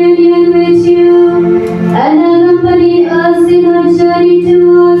in union with you and accompany us in our journey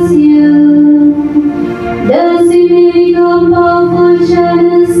towards you. Thus we may become powerful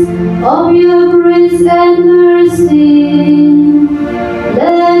channels of your grace and mercy.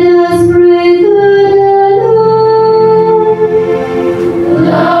 Let us pray to the Lord.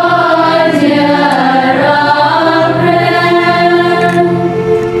 Lord, hear our prayer.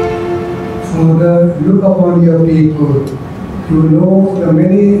 Father, look upon your people. You know the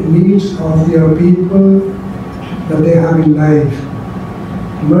many needs of your people that they have in life.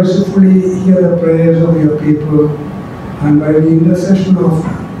 Mercifully hear the prayers of your people, and by the intercession of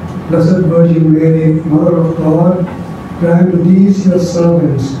Blessed Virgin Mary, Mother of God, grant to these your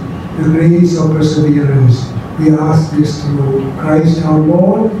servants the grace of perseverance. We ask this through Christ our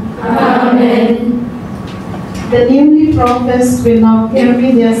Lord. Amen. The newly professed will now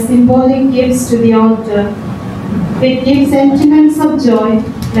carry their symbolic gifts to the altar. With deep sentiments of joy,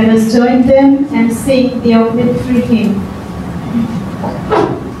 let us join them and sing the obligatory hymn.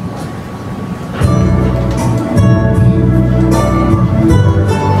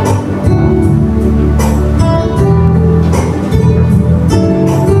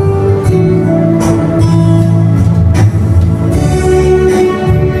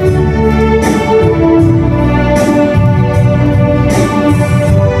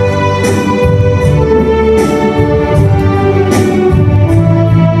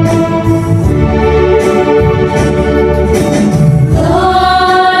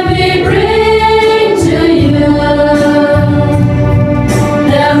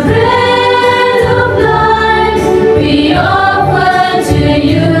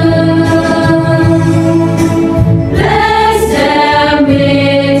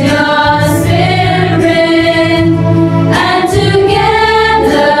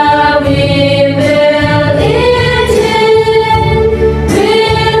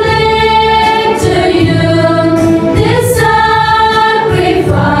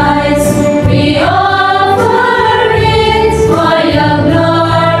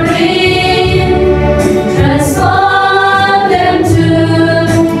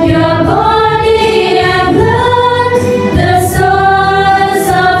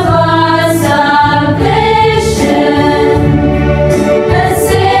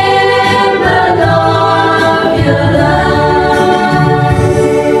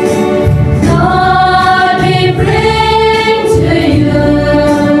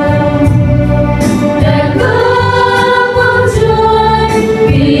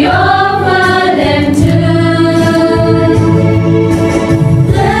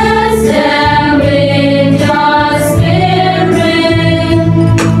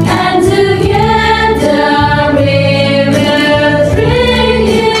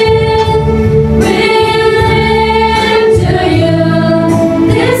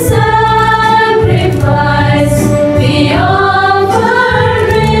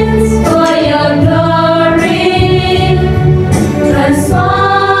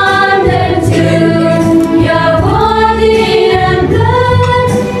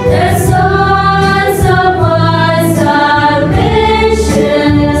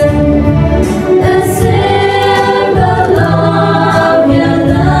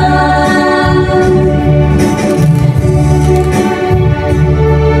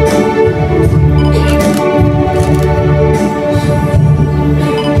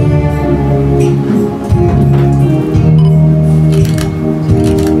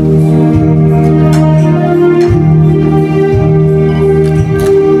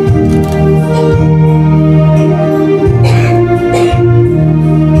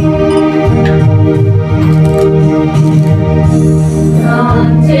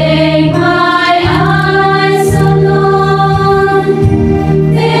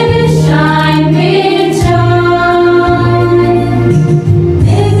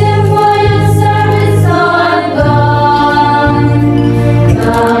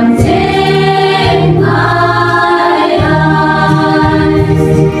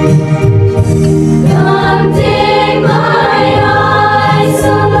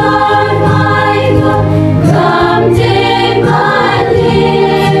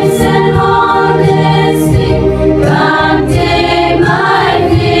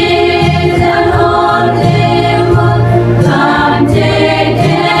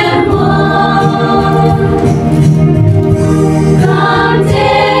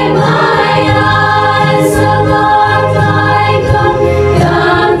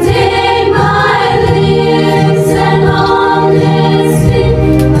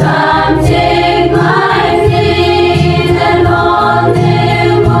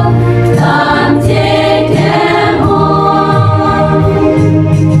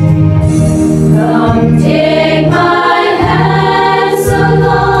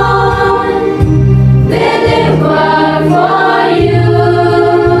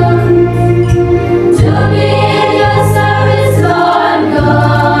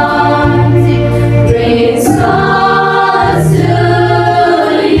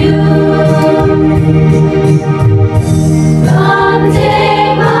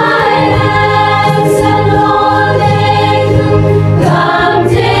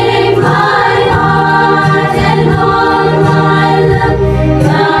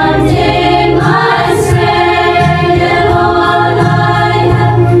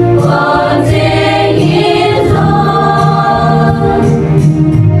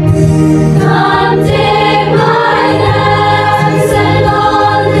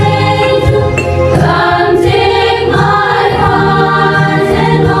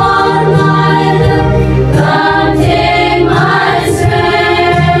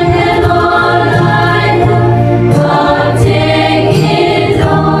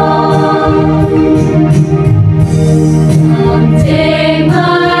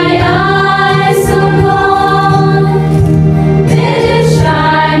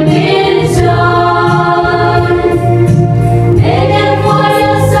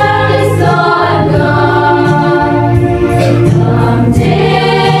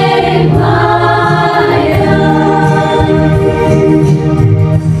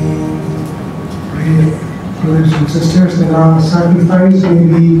 sacrifice may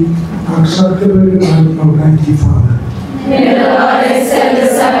be acceptable and Almighty Father. May the Lord accept the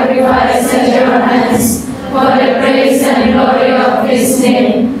sacrifice at your hands for the praise and glory of His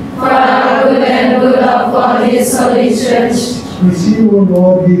name, for our good and good of all His holy church. Receive, O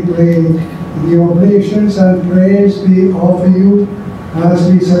Lord, we pray, the oblations and prayers we offer you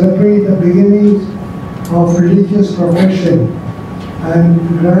as we celebrate the beginnings of religious profession,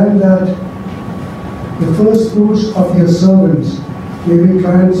 and grant that the first fruits of your servants may be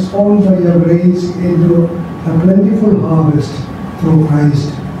transformed by your grace into a plentiful harvest through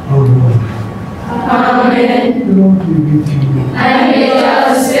Christ our Lord. Amen. The Lord be with you. And with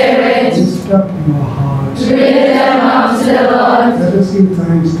your spirit. Lift up your hearts. Lift them up to the Lord. Let us give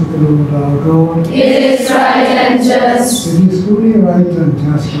thanks to the Lord our God. It is right and just. It is truly right and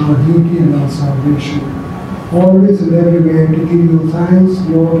just, our duty and our salvation, always and everywhere to give you thanks,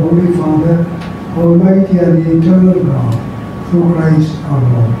 Lord, Holy Father, Almighty and eternal God, through Christ our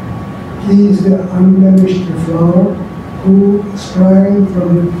Lord. He is the unblemished flower who sprang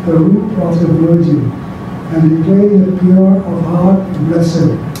from the root of the Virgin, and declaring the pure of heart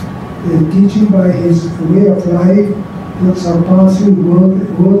blessed, teaching by his way of life the surpassing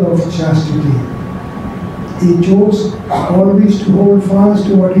word of chastity. He chose always to hold fast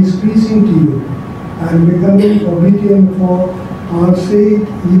to what is pleasing to you, and becoming obedient for our sake,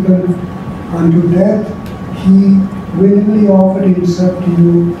 even unto death, he willingly offered himself to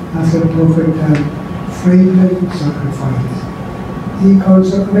you as a perfect and fragrant sacrifice. He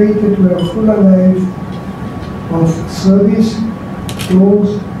consecrated to a fuller life of service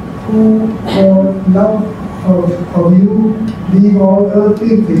those who, for love of you, leave all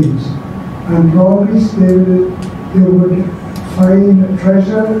earthly things, and promise they would find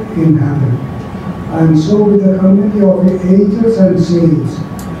treasure in heaven. And so, with the community of the angels and saints,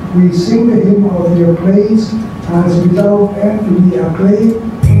 we sing the hymn of your praise as without end we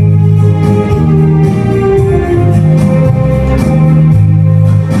acclaim.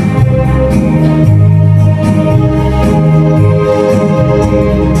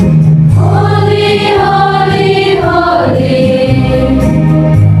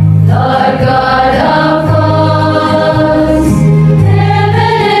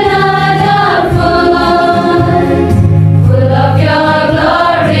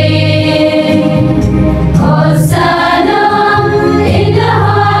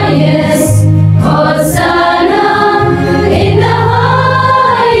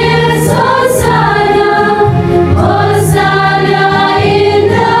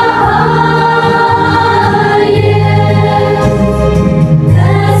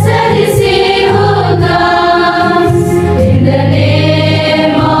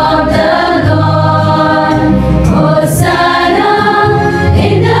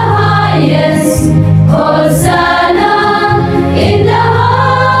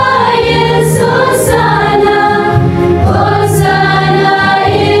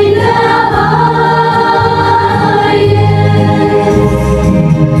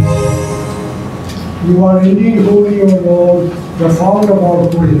 You are indeed holy, O Lord, the fount of all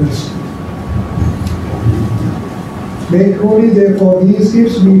holiness. Make holy, therefore, these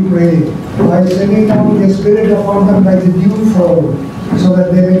gifts, we pray, by sending down the Spirit upon them like the dew fall, so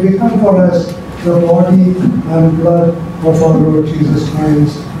that they may become for us the body and blood of our Lord Jesus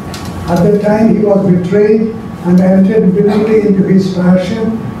Christ. At the time he was betrayed and entered willingly into his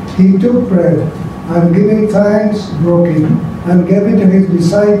passion, he took bread and giving thanks, broke it, and gave it to his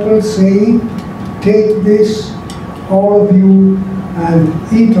disciples, saying, "Take this, all of you, and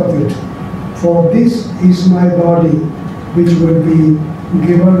eat of it, for this is my body, which will be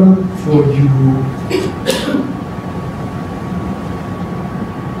given up for you."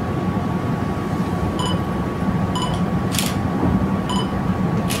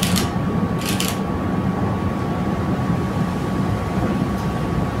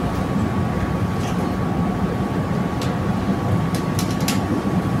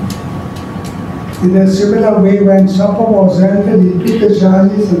 In a similar way, when supper was ended, he took the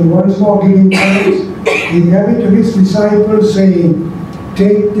chalice and once more giving thanks, he gave it to his disciples, saying,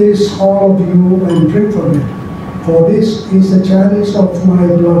 "Take this, all of you, and drink from it. For this is the chalice of my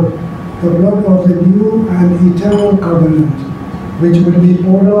blood, the blood of the new and eternal covenant, which will be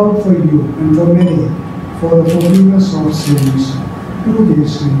poured out for you and for many, for the forgiveness of sins. Do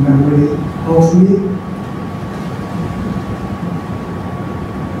this in memory of me."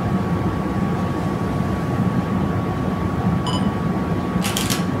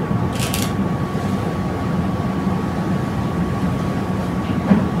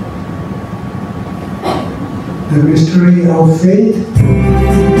 The mystery of faith.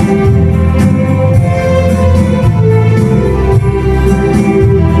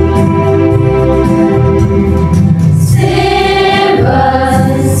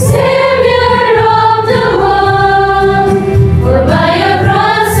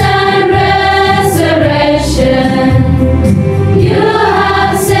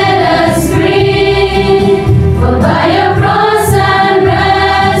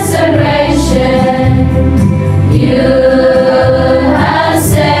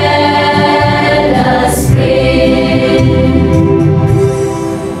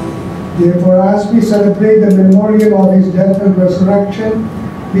 memorial of his death and resurrection,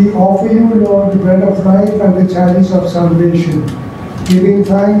 we offer you, Lord, the bread of life and the chalice of salvation, giving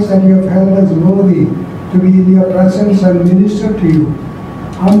thanks that you have held us worthy to be in your presence and minister to you.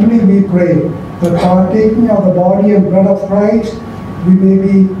 Humbly we pray that partaking of the body and blood of Christ, we may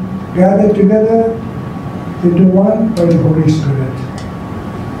be gathered together into one by the Holy Spirit.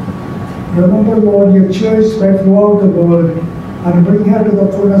 Remember, Lord, your church spread throughout the world and bring her to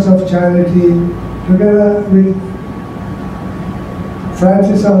the fullness of charity, together with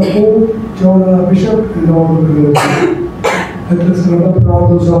Francis our Pope, John our Bishop, and all the clergy. Let us remember all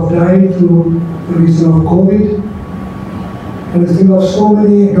those who have died through the reason of COVID. And let's think of so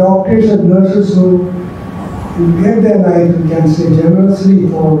many doctors and nurses who gave their life, we can say, generously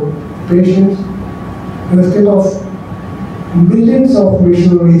for patients. And let's think of millions of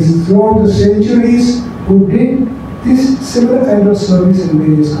missionaries throughout the centuries who did this similar kind of service in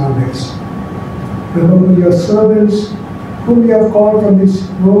various contexts. Remember your servants whom you have called from this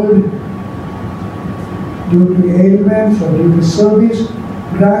world due to ailments or due to service.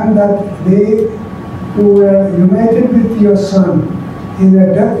 Grant that they who were united with your Son in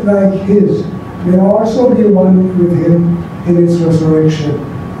a death like his may also be one with him in his resurrection.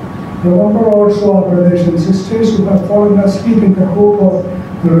 Remember also our brothers and sisters who have fallen asleep in the hope of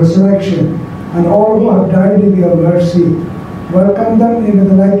the resurrection, and all who have died in your mercy. Welcome them into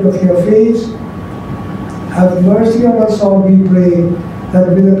the light of your face. Have mercy on us all, we pray, that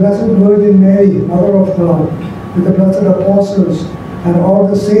with the Blessed Virgin Mary, Mother of God, with the blessed apostles, and all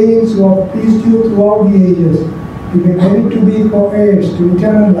the saints who have pleased you throughout the ages, we may merit to be co-heirs to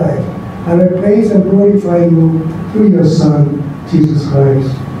eternal life, and will praise and glorify you through your Son, Jesus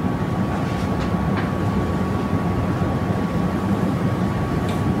Christ.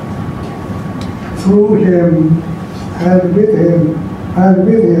 Through him, and with him, and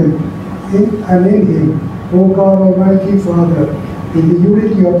in him, O God Almighty Father, in the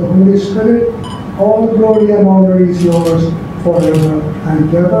unity of the Holy Spirit, all glory and honor is yours forever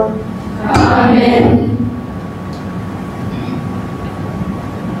and ever. Amen.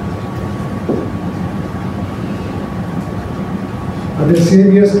 At the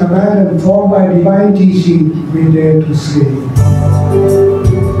Saviour's command and formed by divine teaching, we dare to say,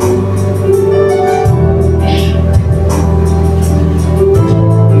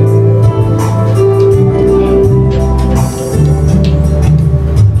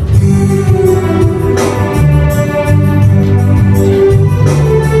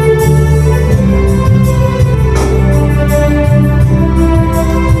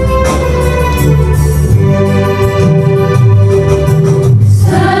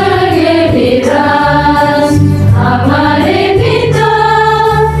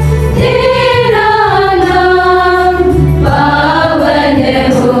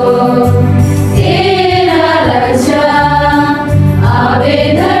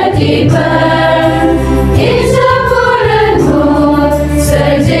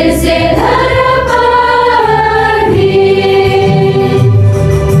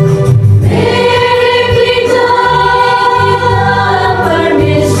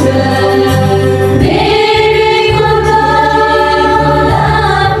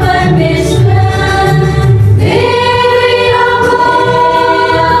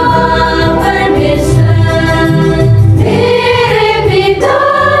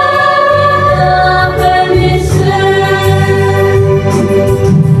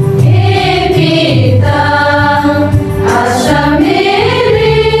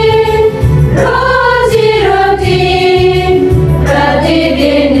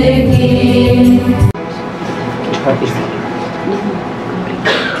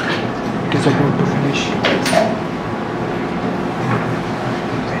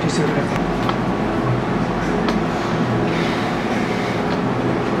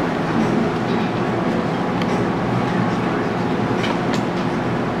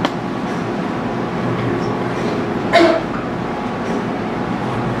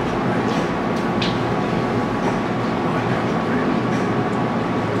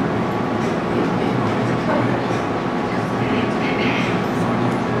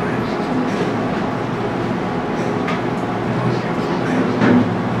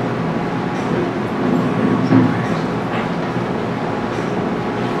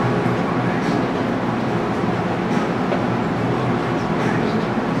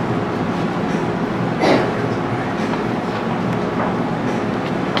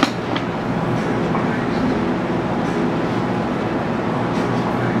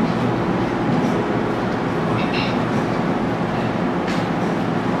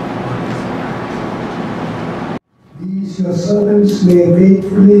 your servants may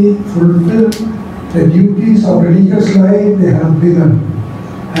faithfully fulfill the duties of religious life they have begun,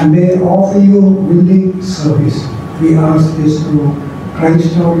 and they offer you willing service. We ask this through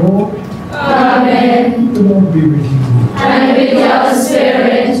Christ our Lord. Amen. The Lord be with you. And with your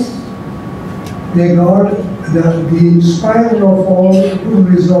spirit. May God, the inspirer of all good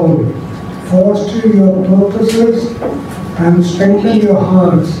resolve, foster your purposes and strengthen your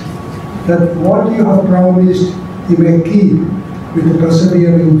hearts, that what you have promised you may keep with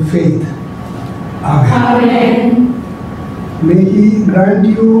persevering faith. Amen. Amen. May He grant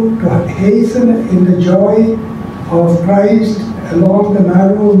you to hasten in the joy of Christ along the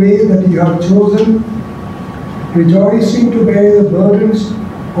narrow way that you have chosen, rejoicing to bear the burdens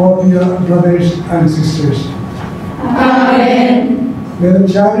of your brothers and sisters. Amen. May the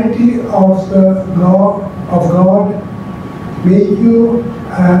charity of God make you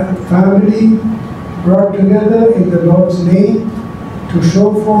a family brought together in the Lord's name to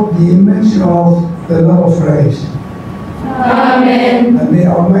show forth the image of the love of Christ. Amen. And may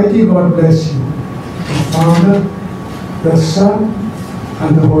Almighty God bless you, the Father, the Son,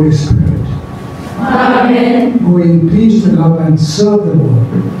 and the Holy Spirit. Amen. Go in peace to love and serve the Lord.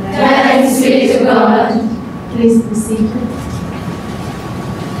 Thanks be to God. Please be seated.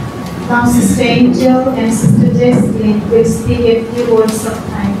 Now Sister Angel and Sister Jeslin will speak a few words of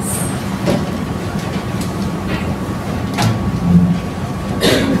thanks.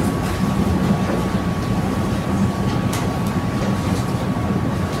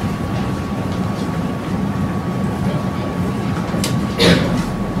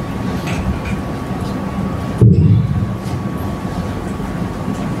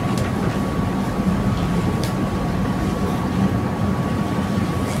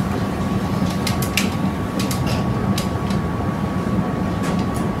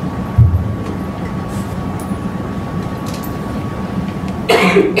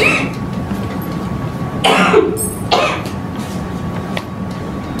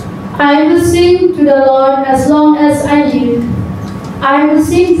 I will sing to the Lord as long as I live. I will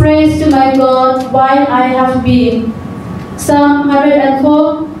sing praise to my God while I have been. Psalm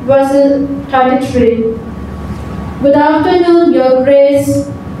 104, verse 33. Good afternoon, Your Grace,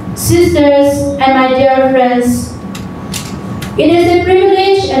 sisters, and my dear friends. It is a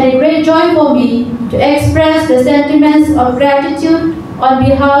privilege and a great joy for me to express the sentiments of gratitude on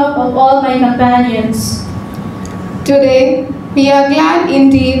behalf of all my companions. Today, we are glad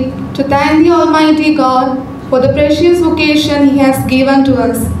indeed to thank the Almighty God for the precious vocation He has given to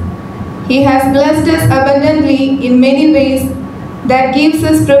us. He has blessed us abundantly in many ways that gives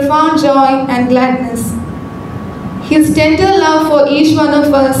us profound joy and gladness. His tender love for each one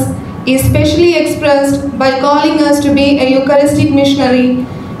of us is specially expressed by calling us to be a Eucharistic missionary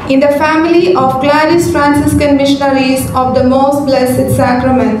in the family of Clarice Franciscan Missionaries of the Most Blessed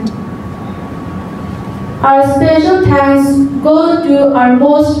Sacrament. Our special thanks go to our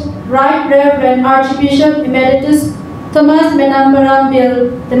most Right Reverend Archbishop Emeritus Thomas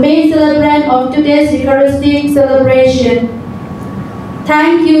Menambarambil, the main celebrant of today's Eucharistic celebration.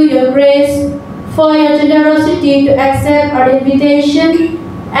 Thank you, Your Grace, for your generosity to accept our invitation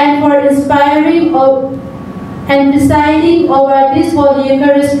and for inspiring and presiding over this Holy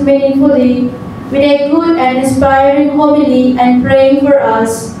Eucharist meaningfully with a good and inspiring homily and praying for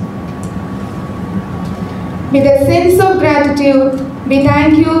us. With a sense of gratitude, we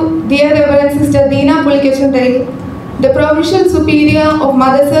thank you, dear Reverend Sister Dina Pulikachandai, the Provincial Superior of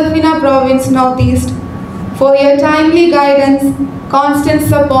Mother Seraphina Province Northeast, for your timely guidance, constant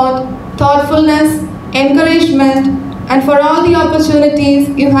support, thoughtfulness, encouragement, and for all the opportunities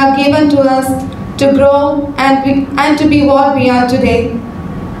you have given to us to grow and to be what we are today.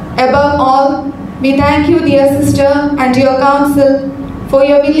 Above all, we thank you, dear sister, and your council for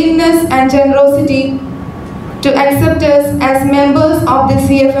your willingness and generosity to accept us as members of the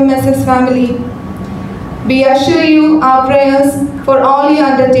CFMSS family. We assure you our prayers for all your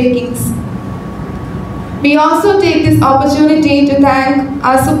undertakings. We also take this opportunity to thank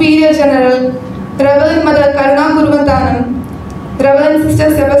our Superior General, Reverend Mother Karuna Guruvantanam, Reverend Sister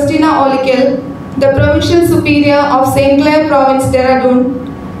Sebastina Olikil, the Provincial Superior of St. Clare Province,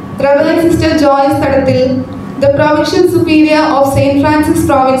 Dehradun, Reverend Sister Joyce Thadatil, the Provincial Superior of St. Francis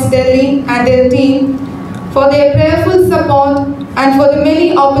Province, Delhi, and their team, for their prayerful support and for the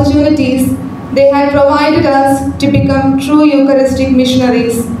many opportunities they have provided us to become true Eucharistic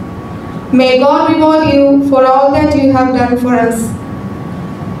missionaries. May God reward you for all that you have done for us.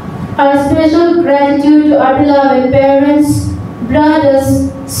 Our special gratitude to our beloved parents,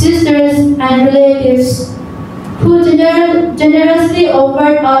 brothers, sisters, and relatives who generously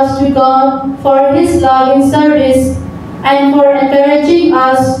offered us to God for His loving service and for encouraging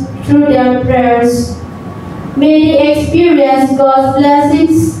us through their prayers. May they experience God's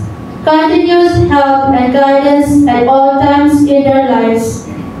blessings, continuous help and guidance at all times in their lives.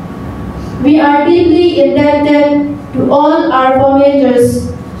 We are deeply indebted to all our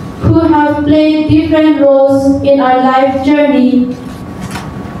formators who have played different roles in our life journey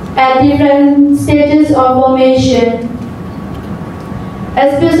at different stages of formation.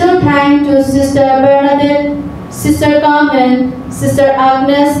 A special thanks to Sister Bernadette, Sister Carmen, Sister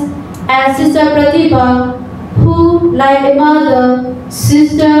Agnes, and Sister Pratibha, who, like a mother,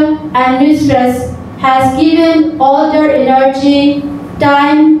 sister, and mistress, has given all their energy,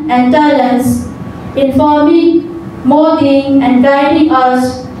 time, and talents in forming, molding, and guiding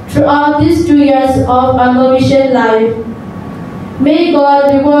us throughout these 2 years of our mission life. May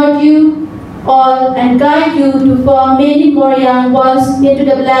God reward you all and guide you to form many more young ones into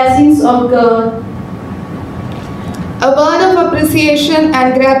the blessings of God. A word of appreciation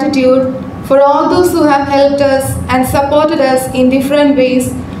and gratitude for all those who have helped us and supported us in different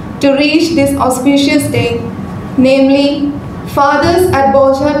ways to reach this auspicious day, namely Fathers at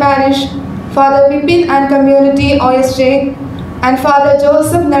Borgoyary Parish, Father Vipan and Community OSJ, and Father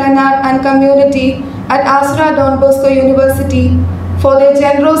Joseph Naranar and Community at Asra Don Bosco University for their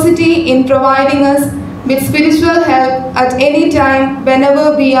generosity in providing us with spiritual help at any time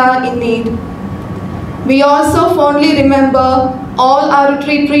whenever we are in need. We also fondly remember all our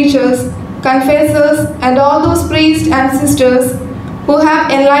retreat preachers, confessors, and all those priests and sisters who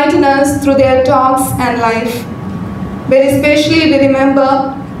have enlightened us through their talks and life. Very especially we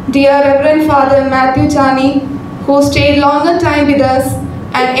remember dear Reverend Father Matthew Chani, who stayed longer time with us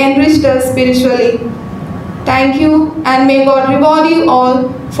and enriched us spiritually. Thank you, and may God reward you all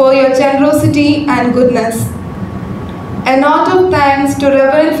for your generosity and goodness. A note of thanks to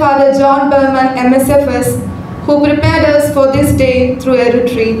Reverend Father John Berman, MSFS, who prepared us for this day through a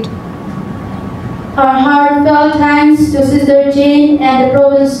retreat. Our heartfelt thanks to Sister Jane and the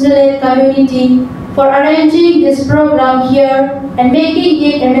Provincial community for arranging this program here and making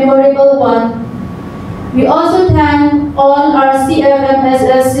it a memorable one. We also thank all our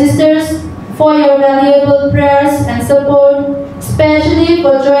CFMSS sisters for your valuable prayers and support, especially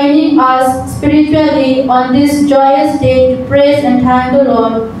for joining us spiritually on this joyous day to praise and thank the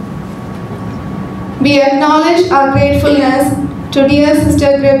Lord. We acknowledge our gratefulness to dear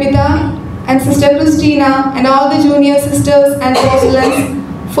Sister Grabita and Sister Christina and all the junior sisters and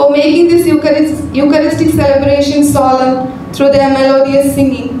postulants for making this Eucharistic celebration solemn through their melodious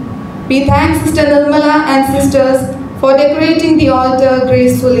singing. We thank Sister Nirmala and sisters for decorating the altar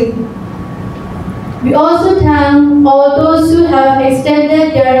gracefully. We also thank all those who have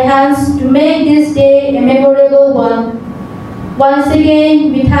extended their hands to make this day a memorable one. Once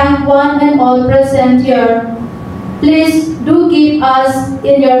again, we thank one and all present here. Please do keep us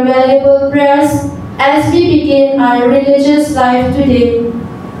in your valuable prayers as we begin our religious life today.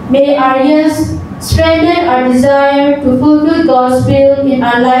 May our yes strengthen our desire to fulfill God's will in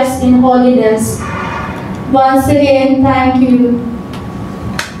our lives in holiness. Once again, thank you.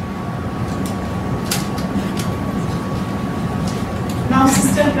 Now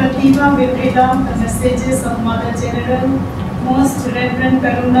Sister Pratibha will read out the messages of Mother General, Most Reverend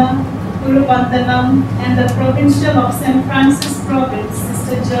Karuna, Guru Vandanam, and the Provincial of St. Francis Province,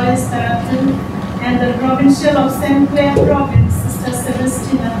 Sister Joyce Taratul, and the Provincial of St. Clare Province, Sister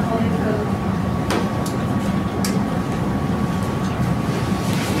Seraphina.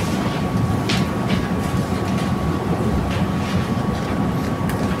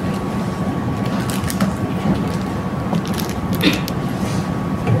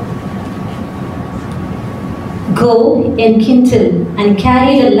 Go and kindle and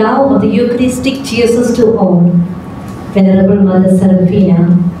carry the love of the Eucharistic Jesus to all. Venerable Mother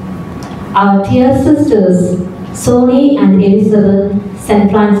Seraphina, our dear sisters Soni and Elizabeth, St.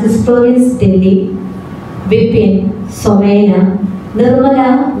 Francis Province, Delhi, Vipan, Somaina,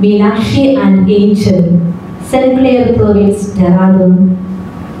 Nirmala, Minakshi and Angel, St. Clare Province, Dehradun,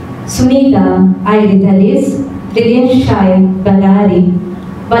 Sunita, Iridalis, Rilinshai, Balary,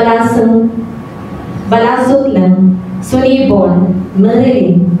 Balasuklang, Sunibon,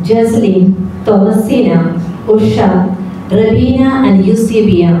 Merina, Jeslin, Thomasina, Ravina and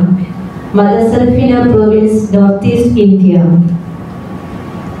Syiemiong, Mother Seraphina Province, Northeast India.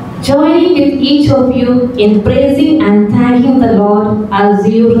 Joining with each of you in praising and thanking the Lord as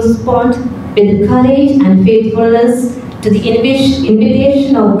you respond with courage and faithfulness to the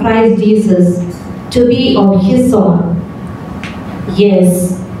invitation of Christ Jesus to be of His own.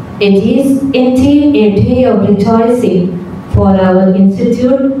 Yes, it is indeed a day of rejoicing for our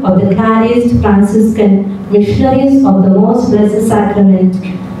Institute of the Clarist Franciscan Missionaries of the Most Blessed Sacrament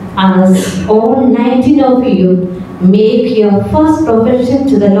as all 19 of you make your first profession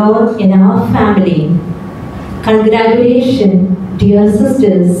to the Lord in our family. Congratulations, dear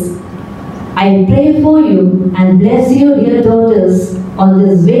sisters. I pray for you and bless you, dear daughters, on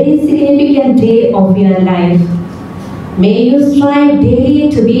this very significant day of your life. May you strive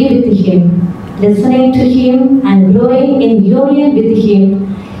daily to be with Him, listening to Him and growing in union with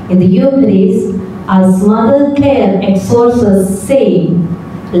Him in the Eucharist, as Mother Clare exhorts us, saying,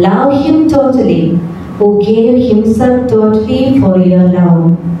 "Love Him totally, who gave Himself totally for your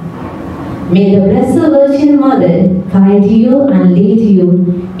love." May the Blessed Virgin Mother guide you and lead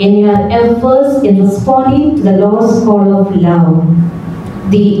you in your efforts in responding to the Lord's call of love.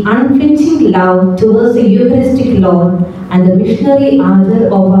 The unflinching love towards the Eucharistic Lord and the missionary ardor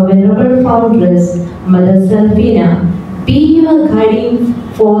of our venerable foundress, Mother Seraphina, be your guiding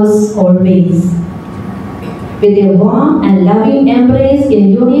force always. With a warm and loving embrace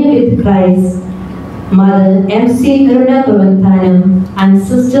in union with Christ, Mother M.C. Karuna and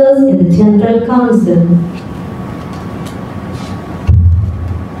sisters in the General Council.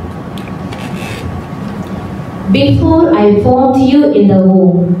 Before I formed you in the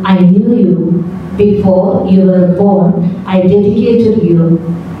womb, I knew you. Before you were born, I dedicated you.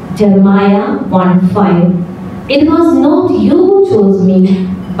 Jeremiah 1:5. It was not you who chose me,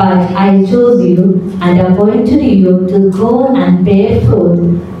 but I chose you and appointed you to go and bear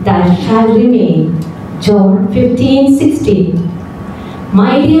fruit that shall remain. John 15:16.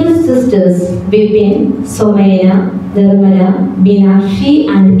 My dear sisters, Vipan, Somaina, Nirmala, Minakshi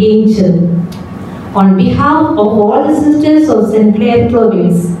and Angel, on behalf of all the sisters of St. Clare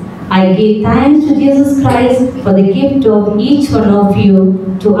Province, I give thanks to Jesus Christ for the gift of each one of you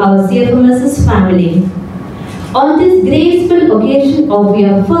to our CFMSS family. On this graceful occasion of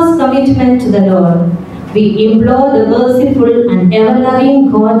your first commitment to the Lord, we implore the merciful and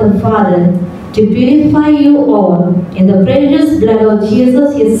ever-loving God the Father to purify you all in the precious blood of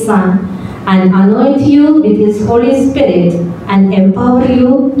Jesus, His Son, and anoint you with His Holy Spirit and empower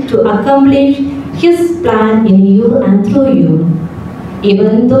you to accomplish His plan in you and through you.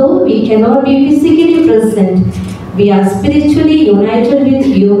 Even though we cannot be physically present, we are spiritually united with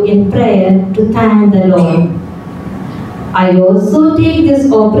you in prayer to thank the Lord. I also take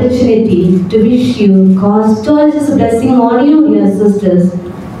this opportunity to wish you God's choicest blessing on you, dear sisters,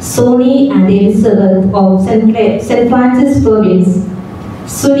 Soni and Elizabeth of St. Francis Province,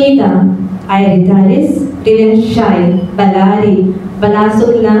 Sunita, Iridalis, Rilinshai, Balary,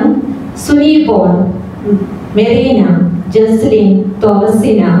 Balasuklang, Sunibon, Merina, Jeslin,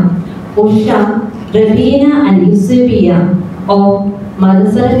 Thomasina, Usha, Rabina and Eusebia of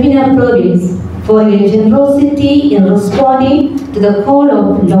Mother Seraphina Province for your generosity in responding to the call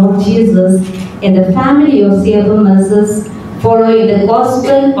of Lord Jesus in the family of CFMSS, following the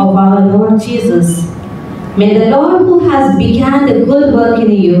gospel of our Lord Jesus. May the Lord who has begun the good work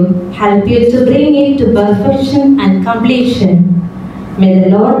in you help you to bring it to perfection and completion. May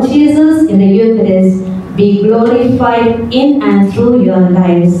the Lord Jesus in the Eucharist be glorified in and through your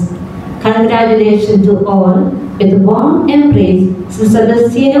lives. Congratulations to all. With warm embrace, Sister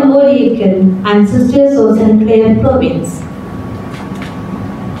Seraphina and Sisters of St. Clare Province.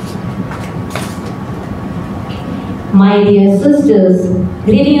 My dear sisters,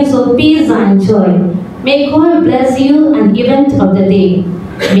 greetings of peace and joy. May God bless you and event of the day.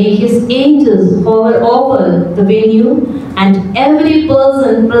 May His angels hover over the venue and every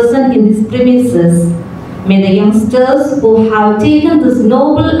person present in these premises. May the youngsters who have taken this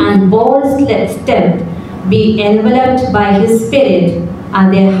noble and bold step be enveloped by His Spirit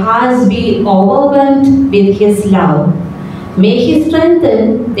and their hearts be overwhelmed with His love. May He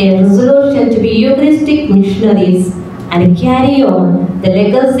strengthen their resolution to be Eucharistic missionaries and carry on the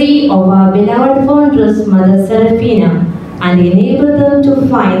legacy of our beloved foundress Mother Seraphina and enable them to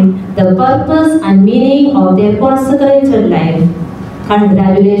find the purpose and meaning of their consecrated life.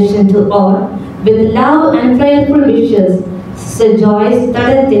 Congratulations to all. With love and prayerful wishes, Sister Joyce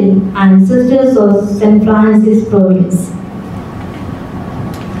Tadatil and Sisters of St. Francis Province.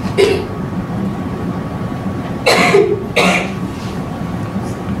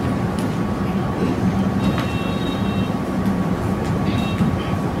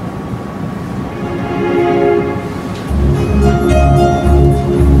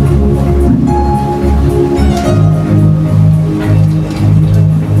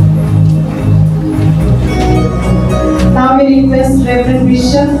 Reverend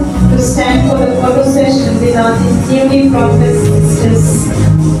Bishop to stand for the photo session with our esteemed prophet sisters.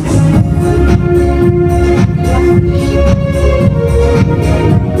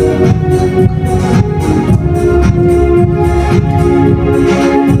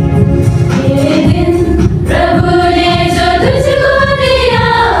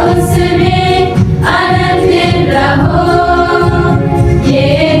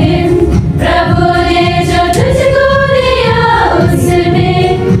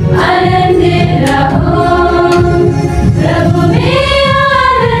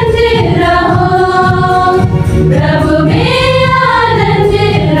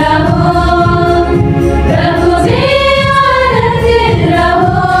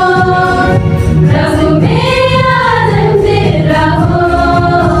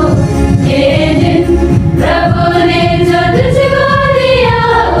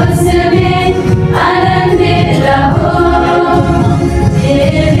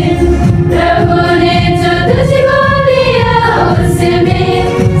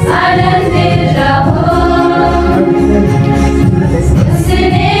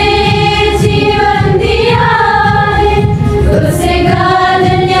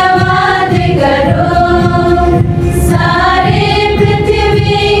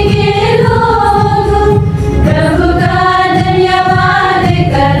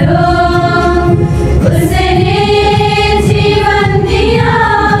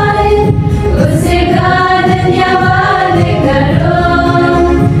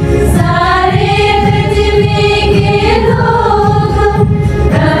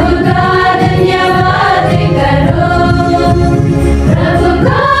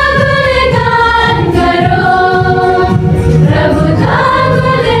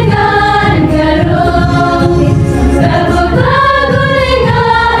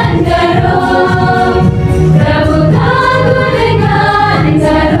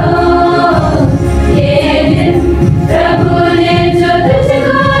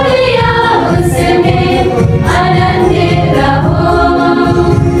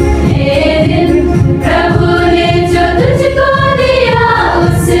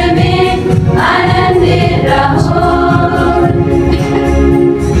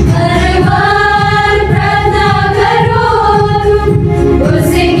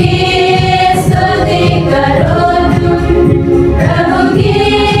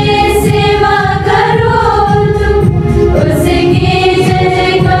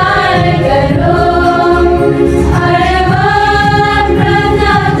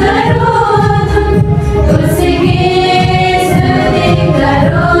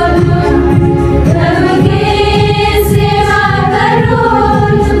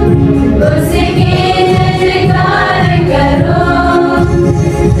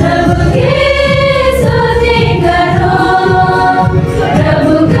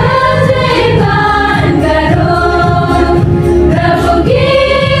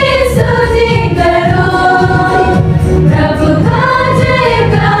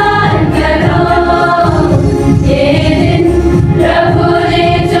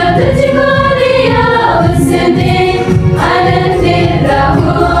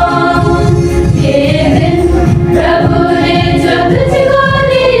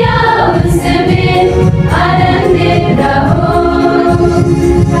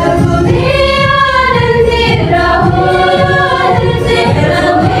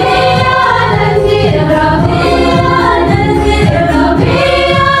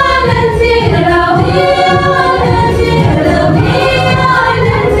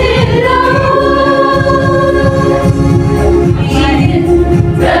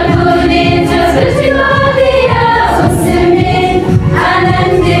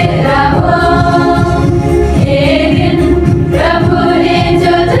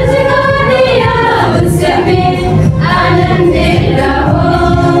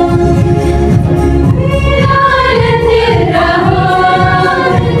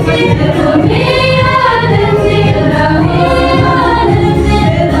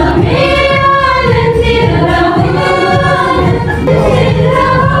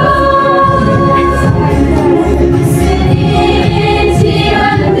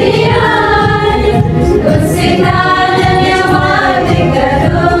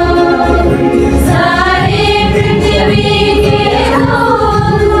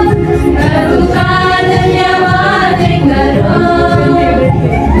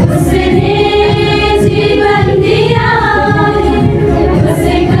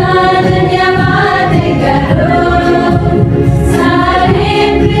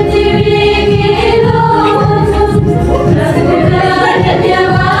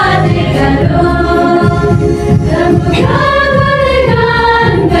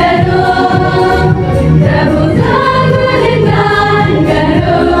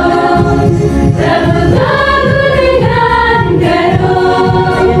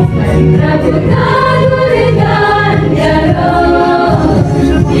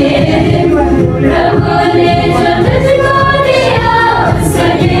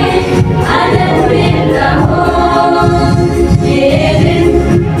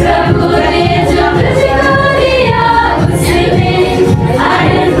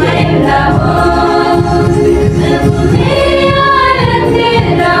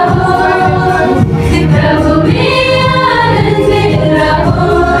 in the